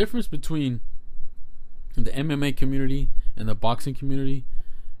 The difference between the MMA community and the boxing community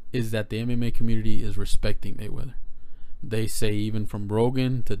is that the MMA community is respecting Mayweather. They say, even from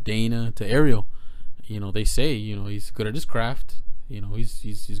Rogan to Dana to Ariel, they say, he's good at his craft.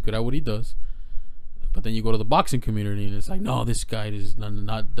 He's good at what he does. But then you go to the boxing community and it's like, no, this guy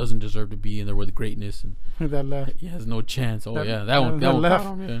doesn't deserve to be in there with greatness, and that left. He has no chance. Oh,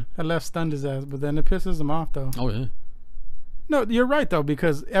 that left stunned his ass, but then it pisses him off though. Oh yeah. No, you're right though,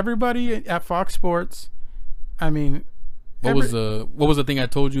 because everybody at Fox Sports, I mean, what was the thing I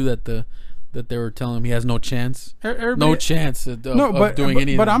told you that they were telling him he has no chance? No chance of doing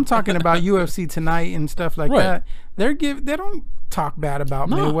anything. But I'm talking about UFC Tonight and stuff like that. They don't talk bad about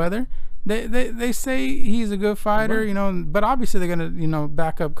Mayweather. They say he's a good fighter, but obviously they're gonna,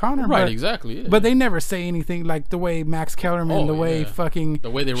 back up Conor. Right, exactly. Yeah. But they never say anything like the way Max Kellerman, the way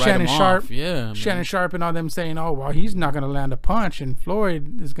they write Shannon him Sharp, off. Yeah, Shannon Sharp and all them saying, oh well, he's not gonna land a punch, and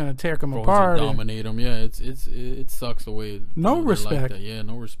Floyd is gonna tear him apart, dominate him. Yeah, it sucks the way. No respect. Like that. Yeah,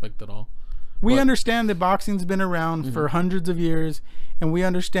 no respect at all. We understand that boxing's been around for hundreds of years, and we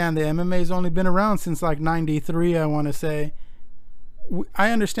understand that MMA's only been around since like '93, I want to say.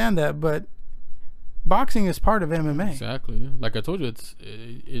 I understand that, but boxing is part of MMA. Exactly. Yeah. Like I told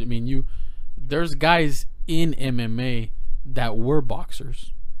you, there's guys in MMA that were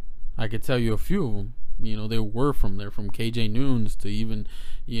boxers. I could tell you a few of them. They were from KJ Noons to even,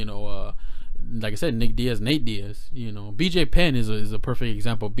 like I said, Nick Diaz, Nate Diaz. BJ Penn is a perfect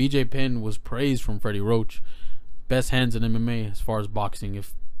example. BJ Penn was praised from Freddie Roach, best hands in MMA as far as boxing.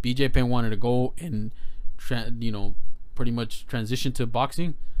 If BJ Penn wanted to go and pretty much transition to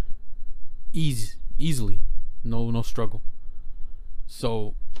boxing, easily, no struggle.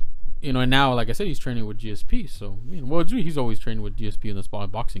 So, and now, like I said, he's training with GSP. So, he's always training with GSP in the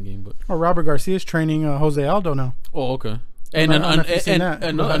boxing game. But Robert Garcia's training Jose Aldo now. Oh, okay. And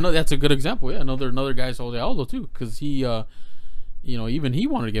that's a good example. Yeah, another guy's Jose Aldo too, because he, even he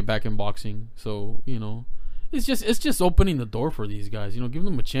wanted to get back in boxing. So, it's just opening the door for these guys. Give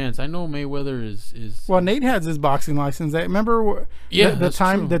them a chance. I know Mayweather is. Well, Nate has his boxing license. Remember? The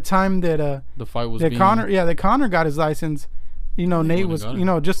time that the fight was that Conor got his license. Nate was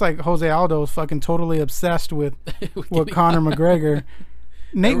just like Jose Aldo was fucking totally obsessed with Conor McGregor.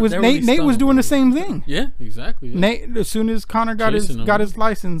 Nate was doing the same thing. Yeah, exactly. Yeah. Nate, as soon as Conor got his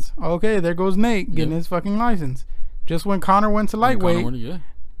license, okay, there goes Nate getting his fucking license. Just when Conor went to lightweight.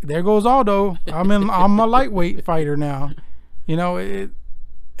 There goes Aldo. I'm a lightweight fighter now.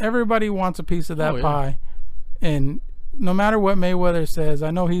 Everybody wants a piece of that pie, and no matter what Mayweather says, I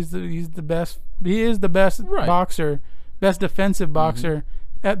know he's the best. He is the best boxer, best defensive boxer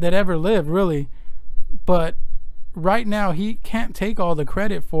that ever lived, really. But right now, he can't take all the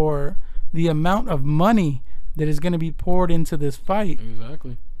credit for the amount of money that is going to be poured into this fight.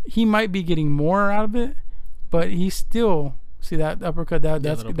 Exactly. He might be getting more out of it, but he's still. See that uppercut?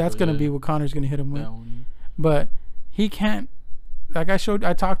 That's going to be what Conor's going to hit him with. But he can't. Like I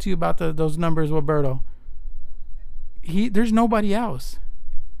talked to you about those numbers with Berto. There's nobody else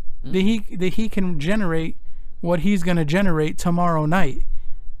that he can generate what he's going to generate tomorrow night.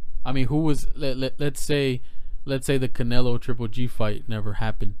 I mean, let's say the Canelo Triple G fight never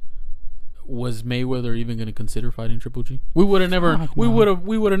happened. was Mayweather even going to consider fighting Triple G? We would have never. We would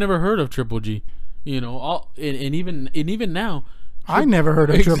have never heard of Triple G. You know, and even now. I never heard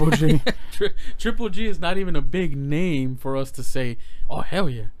of Triple G. Triple G is not even a big name for us to say, oh, hell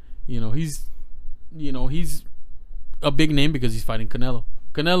yeah. He's a big name because he's fighting Canelo.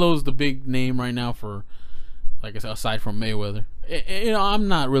 Canelo's the big name right now for, like I said, aside from Mayweather. I'm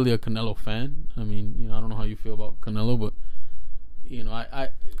not really a Canelo fan. I mean, I don't know how you feel about Canelo, but,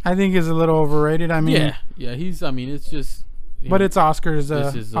 I think he's a little overrated. I mean, yeah, it's just. But it's Oscar's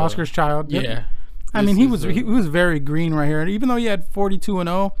child. Yeah. I mean, he was very green right here. Even though he had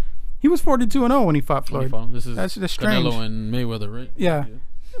 42-0, he was 42-0 when he fought Floyd. That's strange. Canelo and Mayweather, right? Yeah.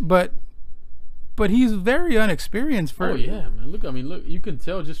 But he's very unexperienced for. Oh yeah, man. Look, you can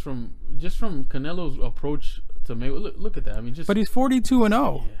tell just from Canelo's approach to Mayweather. Look at that. I mean, just. But he's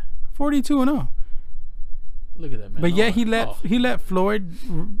 42-0. Yeah. 42-0. Look at that, man. But yet he let Floyd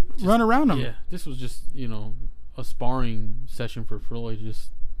run around him. Yeah, this was just a sparring session for Floyd.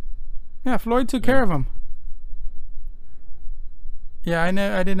 Yeah, Floyd took care of him. Yeah,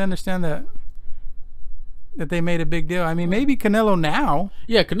 I didn't understand that they made a big deal. I mean, maybe Canelo now.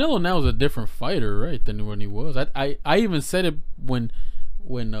 Yeah, Canelo now is a different fighter, right, than when he was. I even said it when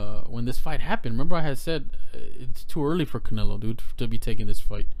this fight happened. Remember, I had said it's too early for Canelo, dude, to be taking this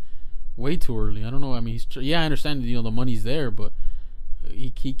fight. Way too early. I don't know. I mean, I understand the money's there, but he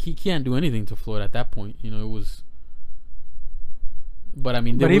can't do anything to Floyd at that point. It was. But I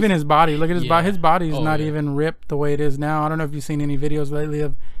mean, even his body. Look at his body. His body's not even ripped the way it is now. I don't know if you've seen any videos lately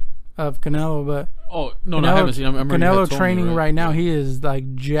of Canelo, but no, I haven't seen. Canelo training right now. He is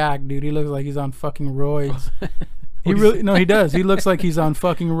like jacked, dude. He looks like he's on fucking roids. He does. He looks like he's on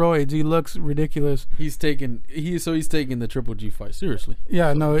fucking roids. He looks ridiculous. He's taking the Triple G fight seriously.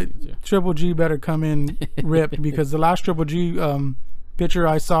 Yeah, Triple G better come in ripped because the last Triple G picture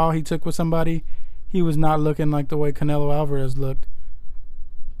I saw he took with somebody, he was not looking like the way Canelo Alvarez looked.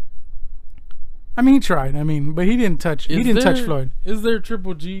 I mean, he tried. I mean, but he didn't touch. He didn't touch Floyd. Is there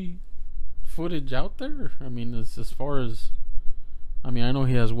Triple G footage out there? I mean, as far as, I know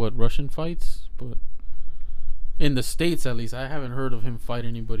he has Russian fights, but in the States at least, I haven't heard of him fight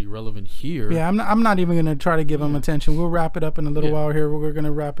anybody relevant here. Yeah, I'm not even gonna try to give him attention. We'll wrap it up in a little while here. We're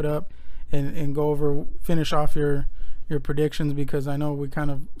gonna wrap it up and finish off your predictions because I know we kind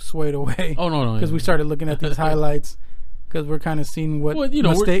of swayed away. Oh no, because we started looking at these highlights. Because we're kind of seeing what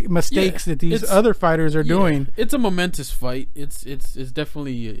mistakes that these other fighters are doing. It's a momentous fight. It's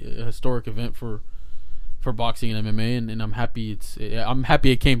definitely a historic event for boxing and MMA, and I'm happy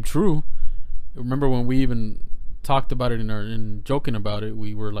it came true. Remember when we even talked about it in joking about it,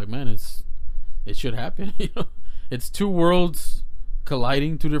 we were like, man, it should happen. It's two worlds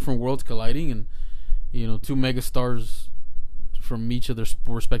colliding, two different worlds colliding, and two megastars from each of their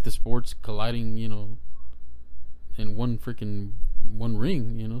respective sports colliding. In one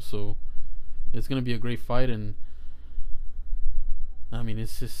ring, so it's gonna be a great fight, and I mean,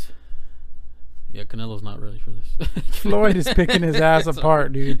 it's just, Canelo's not ready for this. Floyd is picking his ass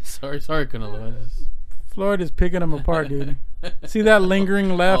apart, dude. Sorry, Canelo. Floyd is picking him apart, dude. See that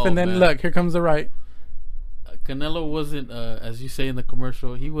lingering left, and then look, here comes the right. Canelo wasn't, as you say in the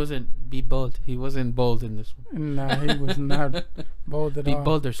commercial, he wasn't bold. He wasn't bold in this one. Nah, he was not bold at all. Be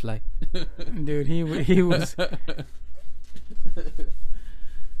bolder, Sly. Dude, he was. All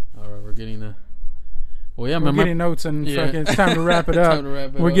right, we're getting the. Well, yeah, we're getting notes and fucking. It's time to wrap it up.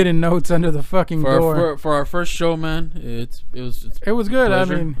 We're getting notes under the fucking door. For our first show, man, it was good.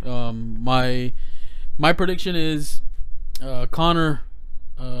 Pleasure. I mean, my prediction is Conor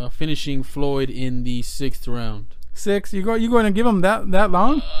finishing Floyd in the 6th round. 6? You going to give him that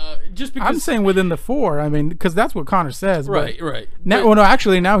long? Just because I'm saying within the 4. I mean, because that's what Conor says. Right. Now,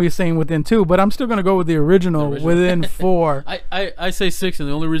 now he's saying within 2. But I'm still going to go with the original within 4. I say 6, and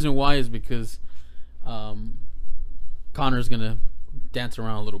the only reason why is because Conor's going to dance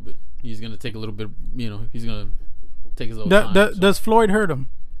around a little bit. He's going to take a little bit. He's going to take his little time. Does Floyd hurt him?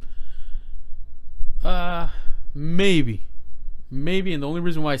 Maybe, and the only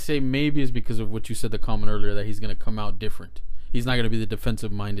reason why I say maybe is because of what you said, the comment earlier, that he's going to come out different. He's not going to be the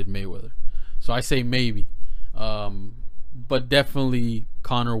defensive-minded Mayweather. So I say maybe. But definitely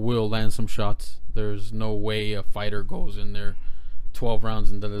Conor will land some shots. There's no way a fighter goes in there 12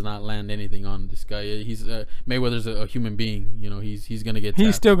 rounds and does not land anything on this guy. He's Mayweather's a human being. He's going to get tapped.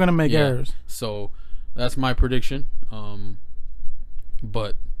 He's still going to make errors. So that's my prediction.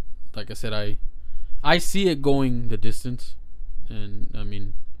 But like I said, I see it going the distance. And I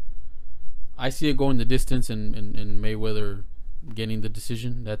mean, I see it going the distance and Mayweather getting the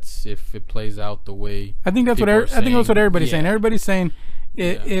decision. That's if it plays out the way I think that's what everybody's saying. Everybody's saying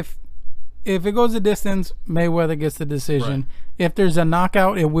if if it goes the distance, Mayweather gets the decision. Right. If there's a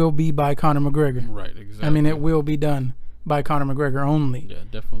knockout, it will be by Conor McGregor. Right, exactly. I mean, it will be done by Conor McGregor only. Yeah,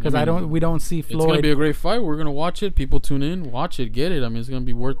 definitely. Because we don't see Floyd. It's gonna be a great fight. We're gonna watch it. People tune in, watch it, get it. I mean, it's gonna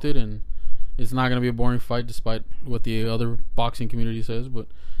be worth it, and it's not gonna be a boring fight, despite what the other boxing community says. But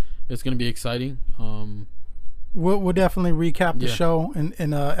it's gonna be exciting. We'll definitely recap the show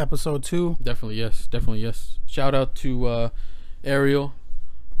in episode 2. Definitely yes. Shout out to Ariel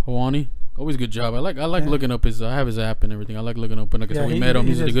Hawani. Always good job. I like looking up his. I have his app and everything. I like looking up. And like I said, we met him.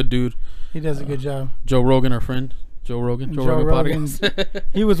 He's a good dude. He does a good job. Joe Rogan, our friend. Joe Rogan podcast.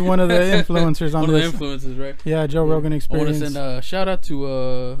 He was one of the influencers on this. One of the influencers, right? Yeah, Joe Rogan Experience. I want to send a shout out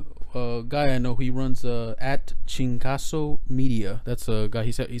to a guy I know. He runs at Chincaso Media. That's a guy.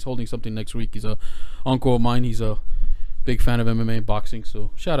 He's holding something next week. He's a uncle of mine. He's a big fan of MMA and boxing. So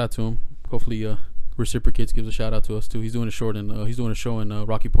shout out to him. Hopefully, reciprocates, gives a shout out to us too. He's doing a show in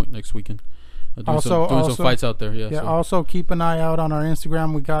Rocky Point next weekend. Doing some fights out there. Yeah. Also keep an eye out on our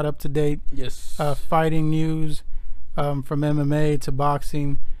Instagram. We got up to date. Yes. Fighting news. From MMA to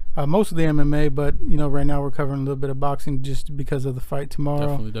boxing, mostly MMA, but right now we're covering a little bit of boxing just because of the fight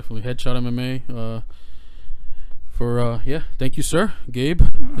tomorrow. Definitely. Headshot MMA. Thank you, sir. Gabe,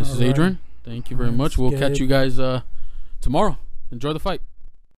 this is Adrian. Thank you very much. We'll catch you guys tomorrow. Enjoy the fight.